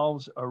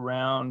revolves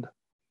around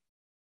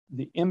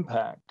the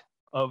impact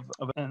of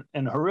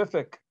an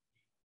horrific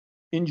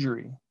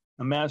injury,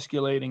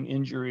 emasculating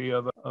injury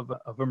of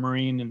a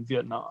Marine in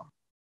Vietnam,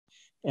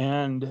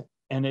 and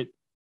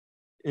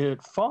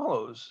it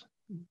follows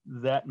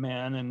that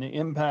man and the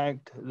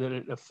impact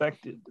that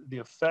the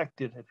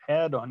effect it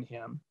had on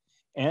him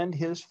and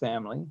his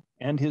family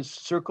and his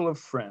circle of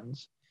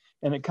friends,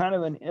 and a kind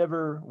of an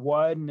ever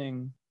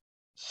widening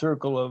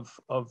circle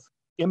of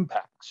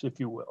impacts, if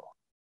you will.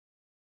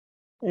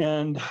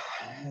 And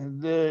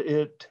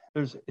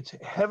it's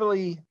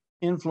heavily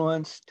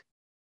influenced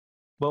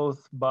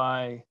both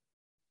by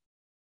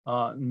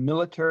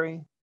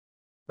military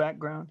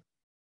background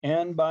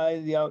and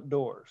by the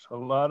outdoors. A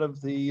lot of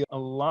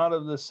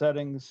the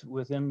settings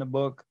within the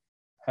book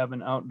have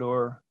an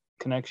outdoor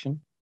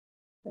connection,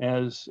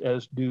 as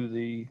do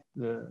the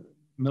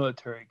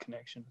military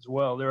connection as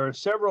well. There are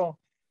several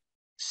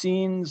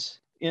scenes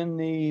in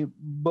the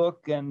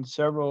book and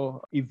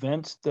several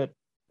events that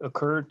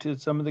occur to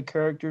some of the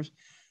characters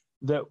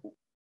that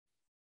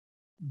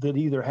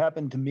either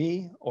happened to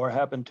me or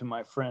happened to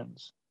my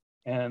friends.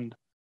 And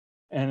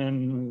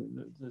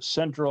in the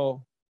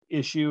central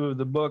issue of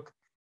the book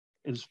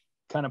is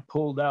kind of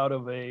pulled out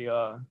of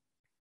a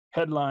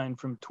headline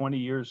from 20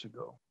 years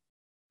ago.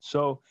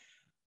 So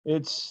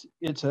it's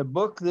a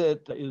book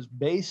that is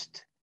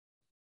based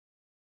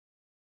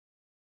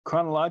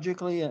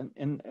chronologically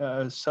in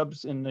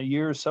the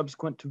years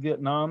subsequent to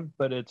Vietnam,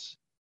 but it's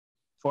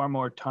far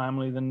more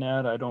timely than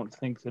that. I don't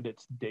think that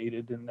it's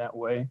dated in that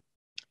way.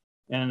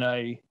 And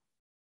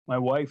my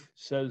wife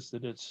says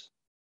that it's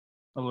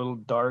a little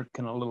dark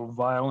and a little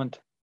violent,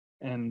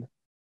 and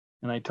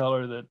I tell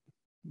her that,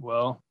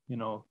 well,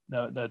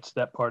 that's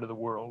that part of the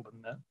world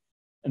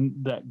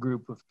and that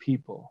group of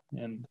people.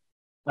 And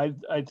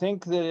I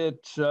think that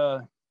it's I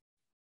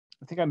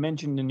think I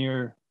mentioned in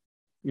your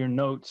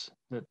notes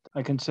that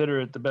I consider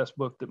it the best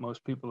book that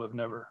most people have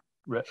never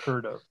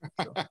heard of.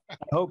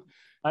 So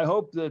I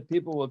hope that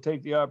people will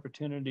take the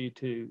opportunity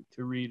to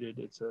read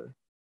it.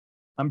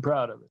 I'm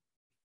proud of it.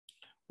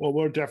 Well,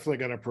 we're definitely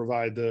going to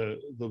provide the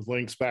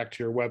links back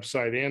to your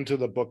website and to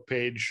the book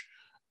page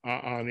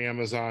on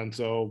Amazon.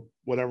 So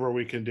whatever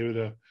we can do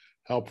to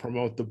help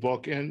promote the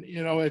book. And,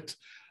 it's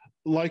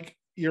like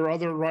your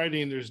other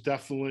writing, there's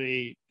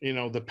definitely,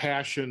 the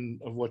passion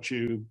of what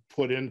you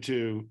put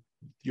into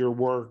your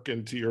work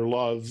and to your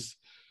loves,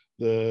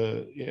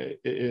 the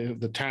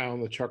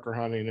town, the chukar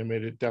hunting. I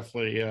mean, it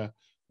definitely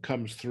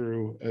comes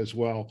through as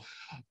well.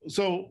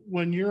 So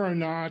when you're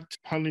not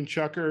hunting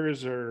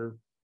chukars or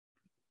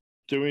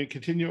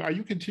are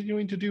you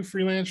continuing to do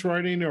freelance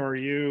writing, or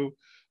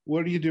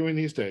what are you doing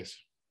these days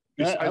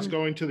besides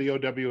going to the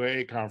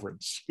OWA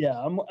conference? Yeah,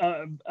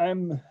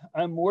 I'm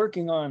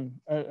working on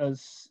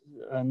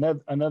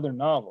another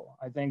novel.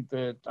 I think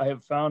that I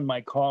have found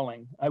my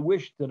calling. I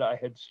wish that I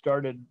had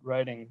started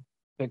writing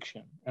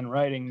fiction and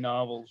writing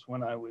novels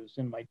when I was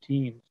in my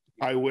teens.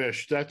 I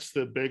wish. That's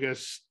the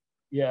biggest.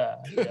 Yeah.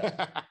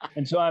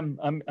 And so I'm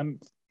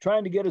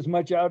trying to get as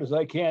much out as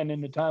I can in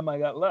the time I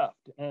got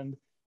left.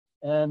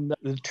 And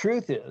the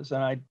truth is,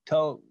 and I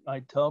tell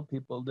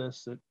people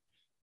this, that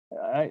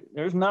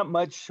there's not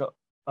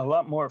a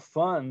lot more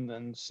fun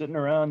than sitting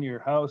around your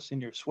house in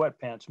your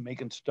sweatpants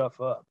making stuff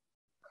up.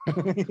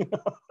 The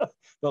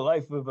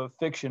life of a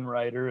fiction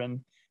writer, and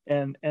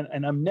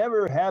I'm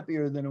never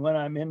happier than when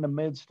I'm in the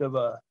midst of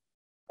a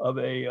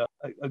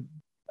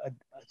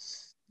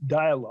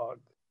dialogue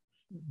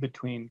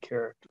between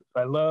characters.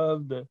 I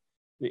love the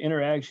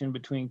interaction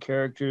between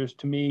characters.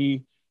 To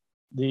me,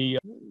 the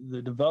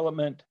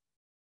development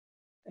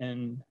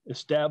and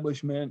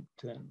establishment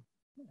and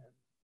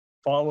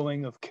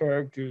following of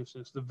characters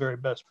is the very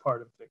best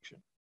part of fiction.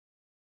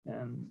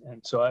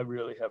 And so I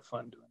really have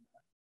fun doing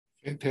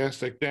that.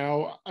 Fantastic.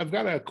 Now, I've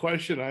got a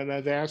question, and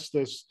I've asked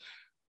this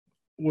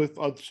with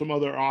some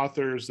other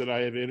authors that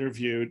I have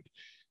interviewed.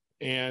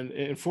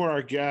 And for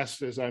our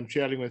guests, as I'm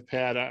chatting with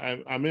Pat,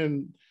 I'm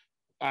in,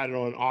 I don't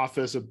know, an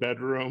office, a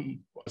bedroom,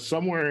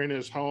 somewhere in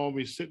his home.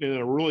 He's sitting in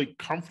a really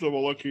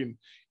comfortable looking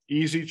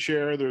easy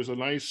chair. There's a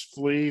nice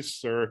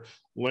fleece or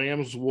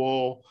lamb's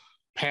wool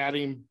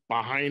padding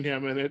behind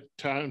him. And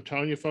I'm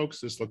telling you, folks,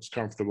 this looks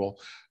comfortable.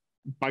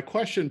 My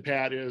question,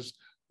 Pat, is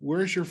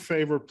where's your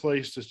favorite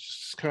place to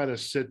just kind of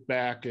sit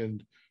back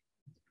and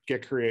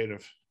get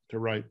creative to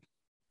write?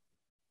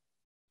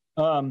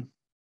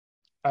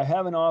 I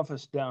have an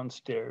office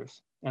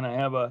downstairs, and I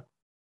have an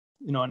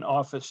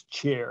office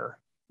chair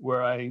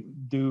where I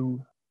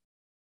do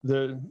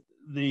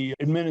the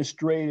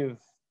administrative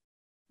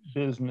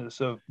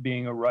business of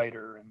being a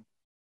writer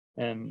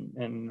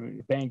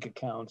and bank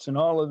accounts and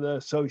all of the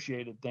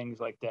associated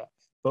things like that.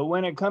 But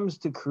when it comes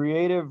to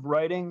creative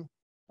writing,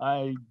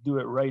 I do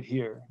it right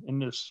here in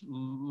this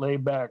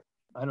layback.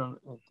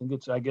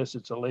 I guess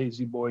it's a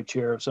lazy boy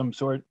chair of some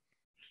sort,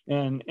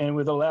 and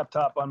with a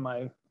laptop on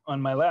my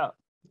lap.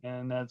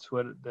 And that's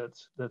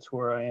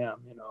where I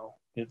am.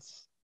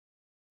 It's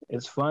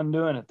fun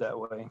doing it that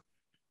way.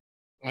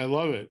 I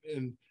love it.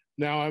 And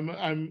now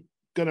I'm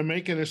going to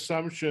make an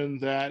assumption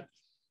that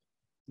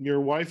your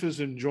wife is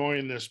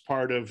enjoying this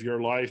part of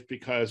your life,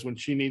 because when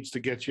she needs to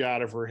get you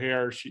out of her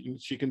hair,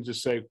 she can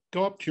just say,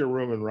 go up to your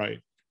room and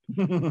write.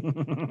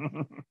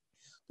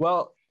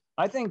 Well,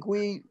 I think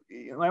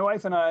my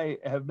wife and I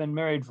have been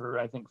married for,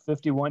 I think,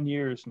 51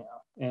 years now.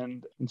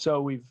 And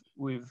so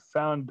we've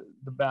found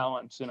the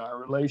balance in our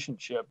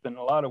relationship in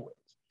a lot of ways.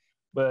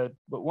 But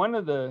one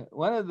of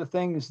the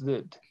things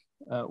that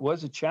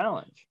was a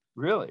challenge,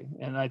 really,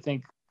 and I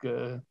think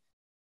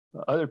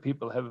other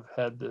people have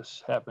had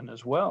this happen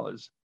as well,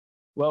 is,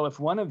 well, if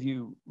one of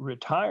you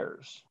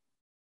retires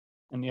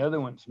and the other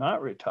one's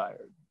not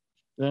retired,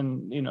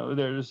 then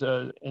there's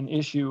an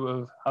issue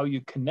of how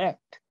you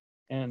connect.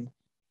 And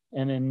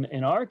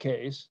in our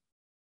case,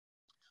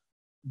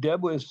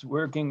 Deb was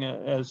working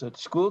as a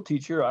school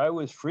teacher. I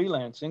was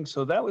freelancing,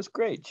 so that was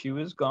great. She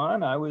was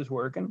gone. I was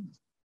working.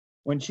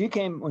 When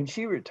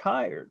she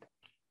retired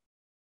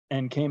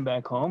and came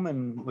back home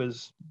and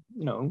was,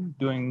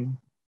 doing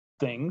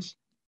things,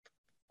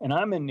 and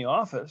I'm in the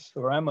office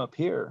or I'm up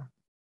here,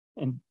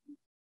 and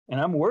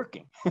I'm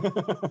working. It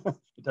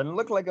doesn't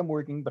look like I'm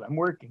working, but I'm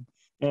working.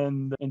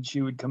 And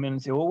she would come in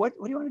and say, well, what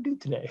do you want to do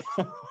today?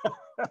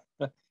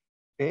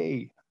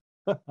 Hey,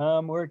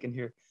 I'm working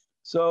here.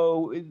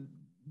 So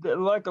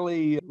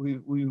luckily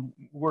we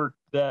worked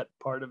that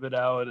part of it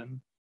out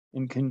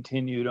and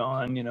continued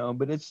on,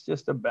 but it's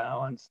just a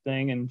balance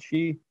thing. And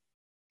she's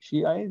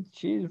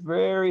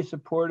very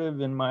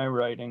supportive in my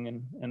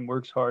writing and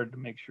works hard to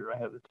make sure I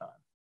have the time.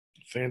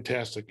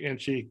 Fantastic. And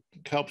she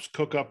helps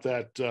cook up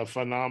that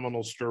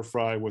phenomenal stir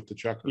fry with the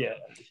Chukar. Yeah,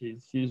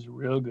 she's a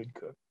real good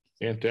cook.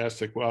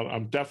 Fantastic. Well,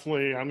 I'm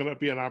going to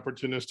be an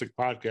opportunistic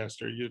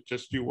podcaster.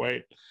 You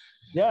wait.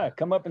 Yeah,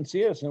 come up and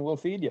see us and we'll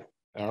feed you.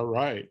 All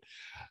right.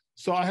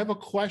 So I have a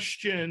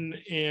question,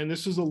 and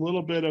this is a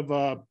little bit of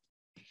a,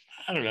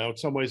 I don't know, in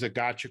some ways a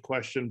gotcha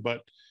question,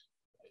 but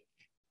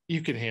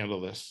you can handle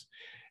this.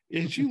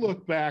 As you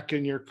look back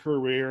in your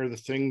career, the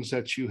things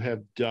that you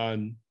have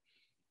done,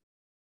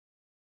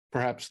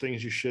 perhaps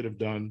things you should have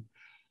done,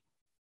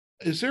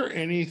 is there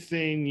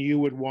anything you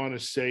would want to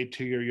say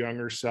to your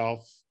younger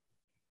self?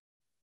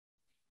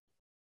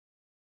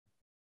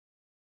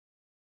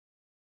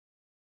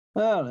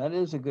 Oh, that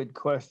is a good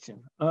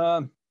question.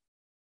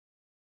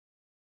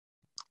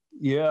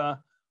 Yeah,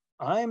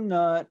 I'm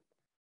not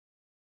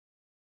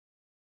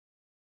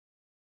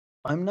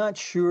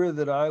sure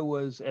that I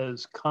was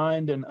as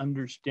kind and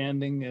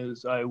understanding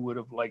as I would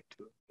have liked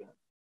to have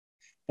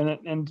been.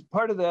 And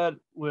part of that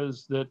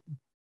was that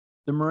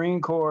the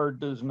Marine Corps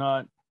does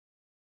not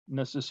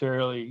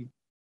necessarily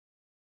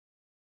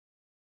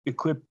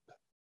equip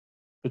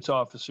its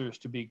officers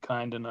to be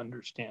kind and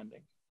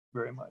understanding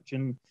very much.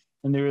 And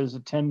there is a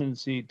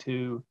tendency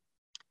to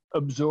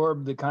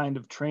absorb the kind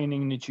of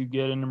training that you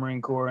get in the Marine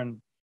Corps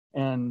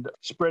and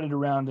spread it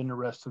around in the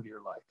rest of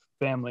your life,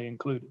 family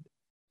included.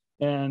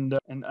 And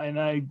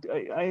I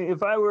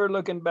if I were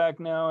looking back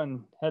now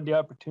and had the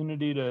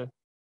opportunity to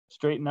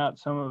straighten out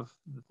some of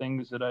the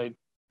things that I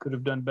could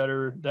have done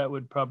better, that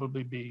would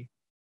probably be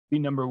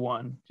number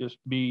one. Just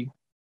be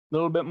a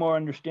little bit more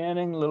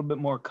understanding, a little bit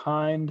more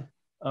kind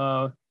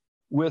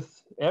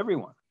with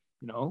everyone,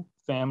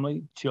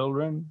 family,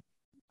 children,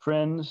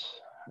 friends,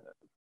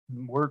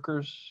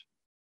 workers,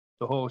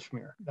 the whole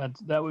schmear.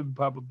 That would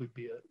probably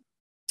be it.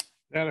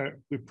 And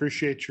we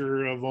appreciate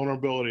your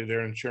vulnerability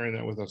there and sharing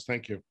that with us.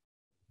 Thank you.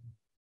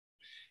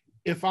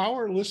 If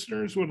our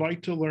listeners would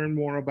like to learn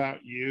more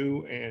about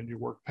you and your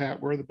work,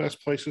 Pat, where are the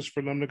best places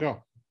for them to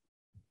go?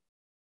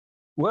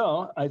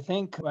 Well, I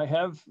think I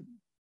have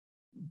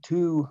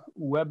two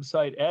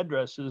website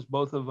addresses.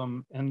 Both of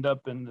them end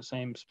up in the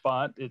same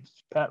spot.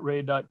 It's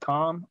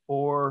patwray.com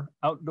or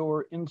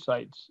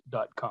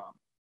outdoorinsights.com.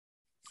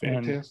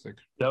 Fantastic. And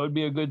that would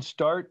be a good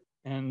start.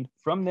 And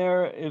from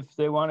there, if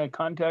they want to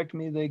contact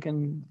me, they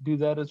can do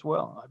that as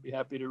well. I'd be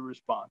happy to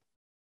respond.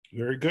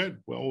 Very good.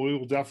 Well, we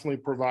will definitely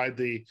provide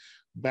the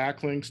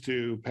backlinks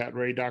to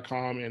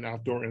patwray.com and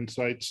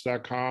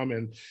outdoorinsights.com.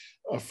 And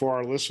for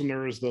our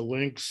listeners, the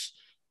links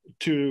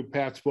to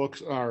Pat's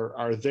books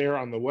are there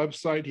on the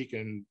website. He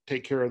can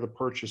take care of the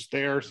purchase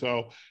there.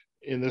 So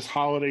in this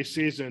holiday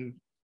season,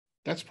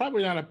 that's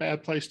probably not a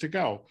bad place to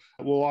go.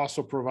 We'll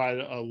also provide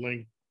a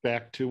link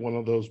back to one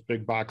of those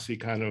big boxy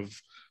kind of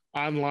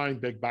online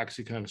big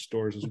boxy kind of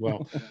stores as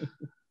well.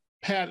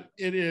 Pat,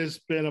 it has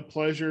been a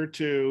pleasure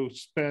to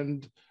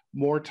spend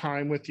more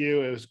time with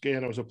you. It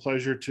was a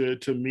pleasure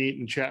to meet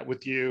and chat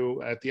with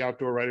you at the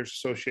Outdoor Writers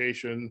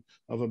Association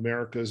of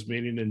America's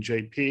meeting in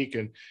Jay Peak,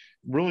 and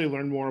really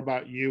learn more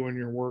about you and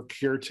your work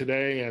here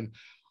today, and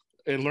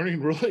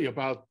learning really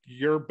about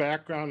your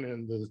background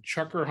and the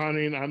chukar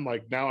hunting.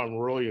 Now I'm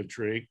really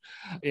intrigued,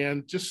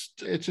 and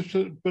it's just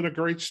been a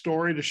great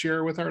story to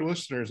share with our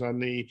listeners on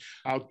the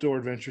Outdoor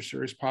Adventure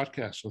Series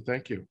podcast. So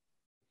thank you.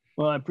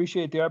 Well, I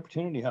appreciate the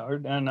opportunity,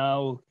 Howard, and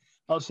I'll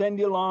send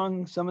you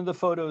along some of the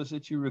photos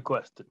that you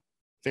requested.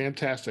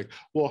 Fantastic.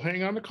 Well,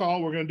 hang on the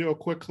call. We're going to do a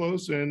quick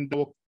close, and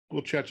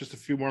we'll chat just a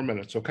few more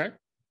minutes, okay?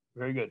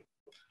 Very good.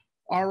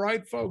 All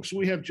right, folks,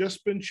 we have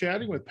just been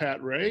chatting with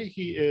Pat Wray.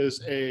 He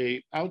is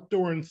an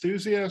outdoor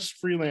enthusiast,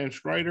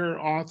 freelance writer,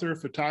 author,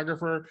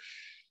 photographer,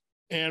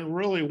 and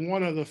really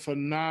one of the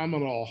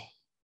phenomenal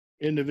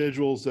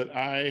individuals that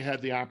I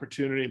had the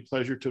opportunity and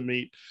pleasure to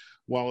meet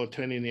while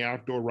attending the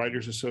Outdoor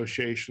Writers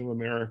Association of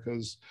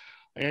America's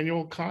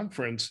annual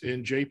conference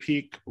in Jay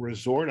Peak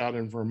Resort out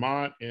in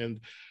Vermont.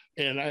 And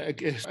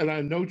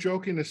I'm no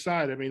joking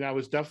aside, I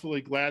was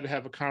definitely glad to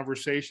have a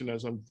conversation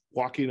as I'm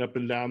walking up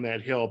and down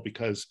that hill,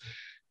 because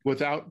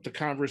without the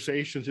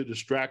conversation to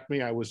distract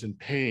me, I was in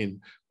pain,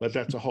 but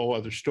that's a whole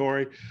other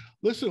story.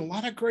 Listen, a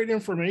lot of great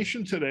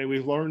information today.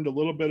 We've learned a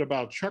little bit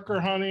about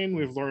chukar hunting.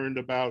 We've learned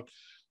about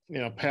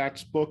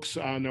Pat's books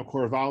on the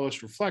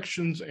Corvallis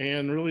Reflections,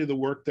 and really the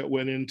work that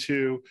went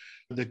into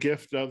the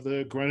gift of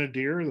the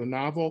Grenadier, the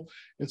novel.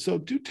 And so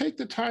do take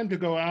the time to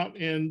go out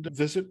and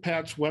visit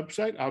Pat's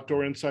website,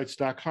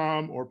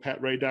 outdoorinsights.com or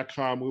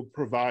patwray.com. We'll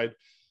provide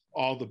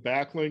all the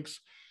backlinks.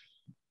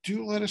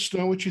 Do let us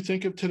know what you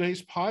think of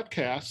today's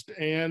podcast,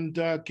 and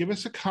give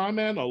us a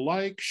comment, a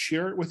like,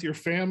 share it with your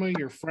family,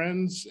 your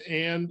friends,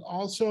 and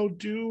also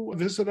do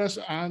visit us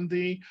on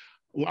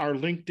our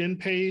LinkedIn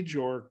page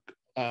or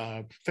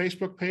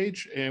Facebook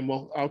page, and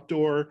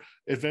Outdoor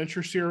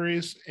Adventure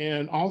Series,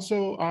 and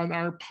also on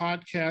our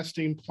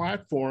podcasting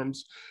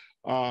platforms.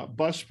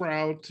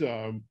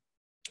 Buzzsprout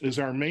is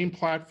our main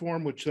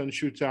platform, which then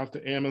shoots out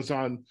to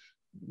Amazon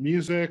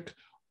Music,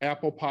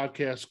 Apple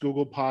Podcasts,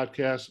 Google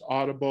Podcasts,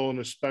 Audible, and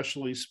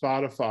especially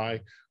Spotify,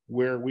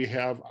 where we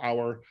have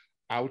our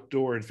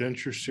Outdoor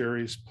Adventure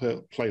Series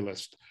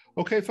playlist.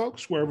 Okay,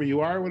 folks, wherever you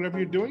are, whatever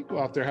you're doing, go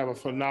out there, have a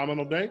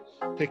phenomenal day.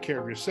 Take care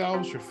of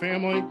yourselves, your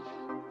family,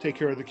 take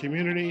care of the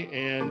community,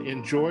 and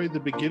enjoy the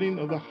beginning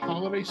of the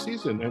holiday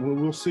season. And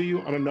we will see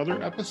you on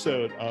another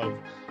episode of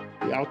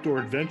the Outdoor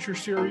Adventure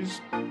Series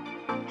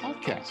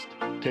podcast.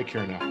 Take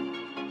care now.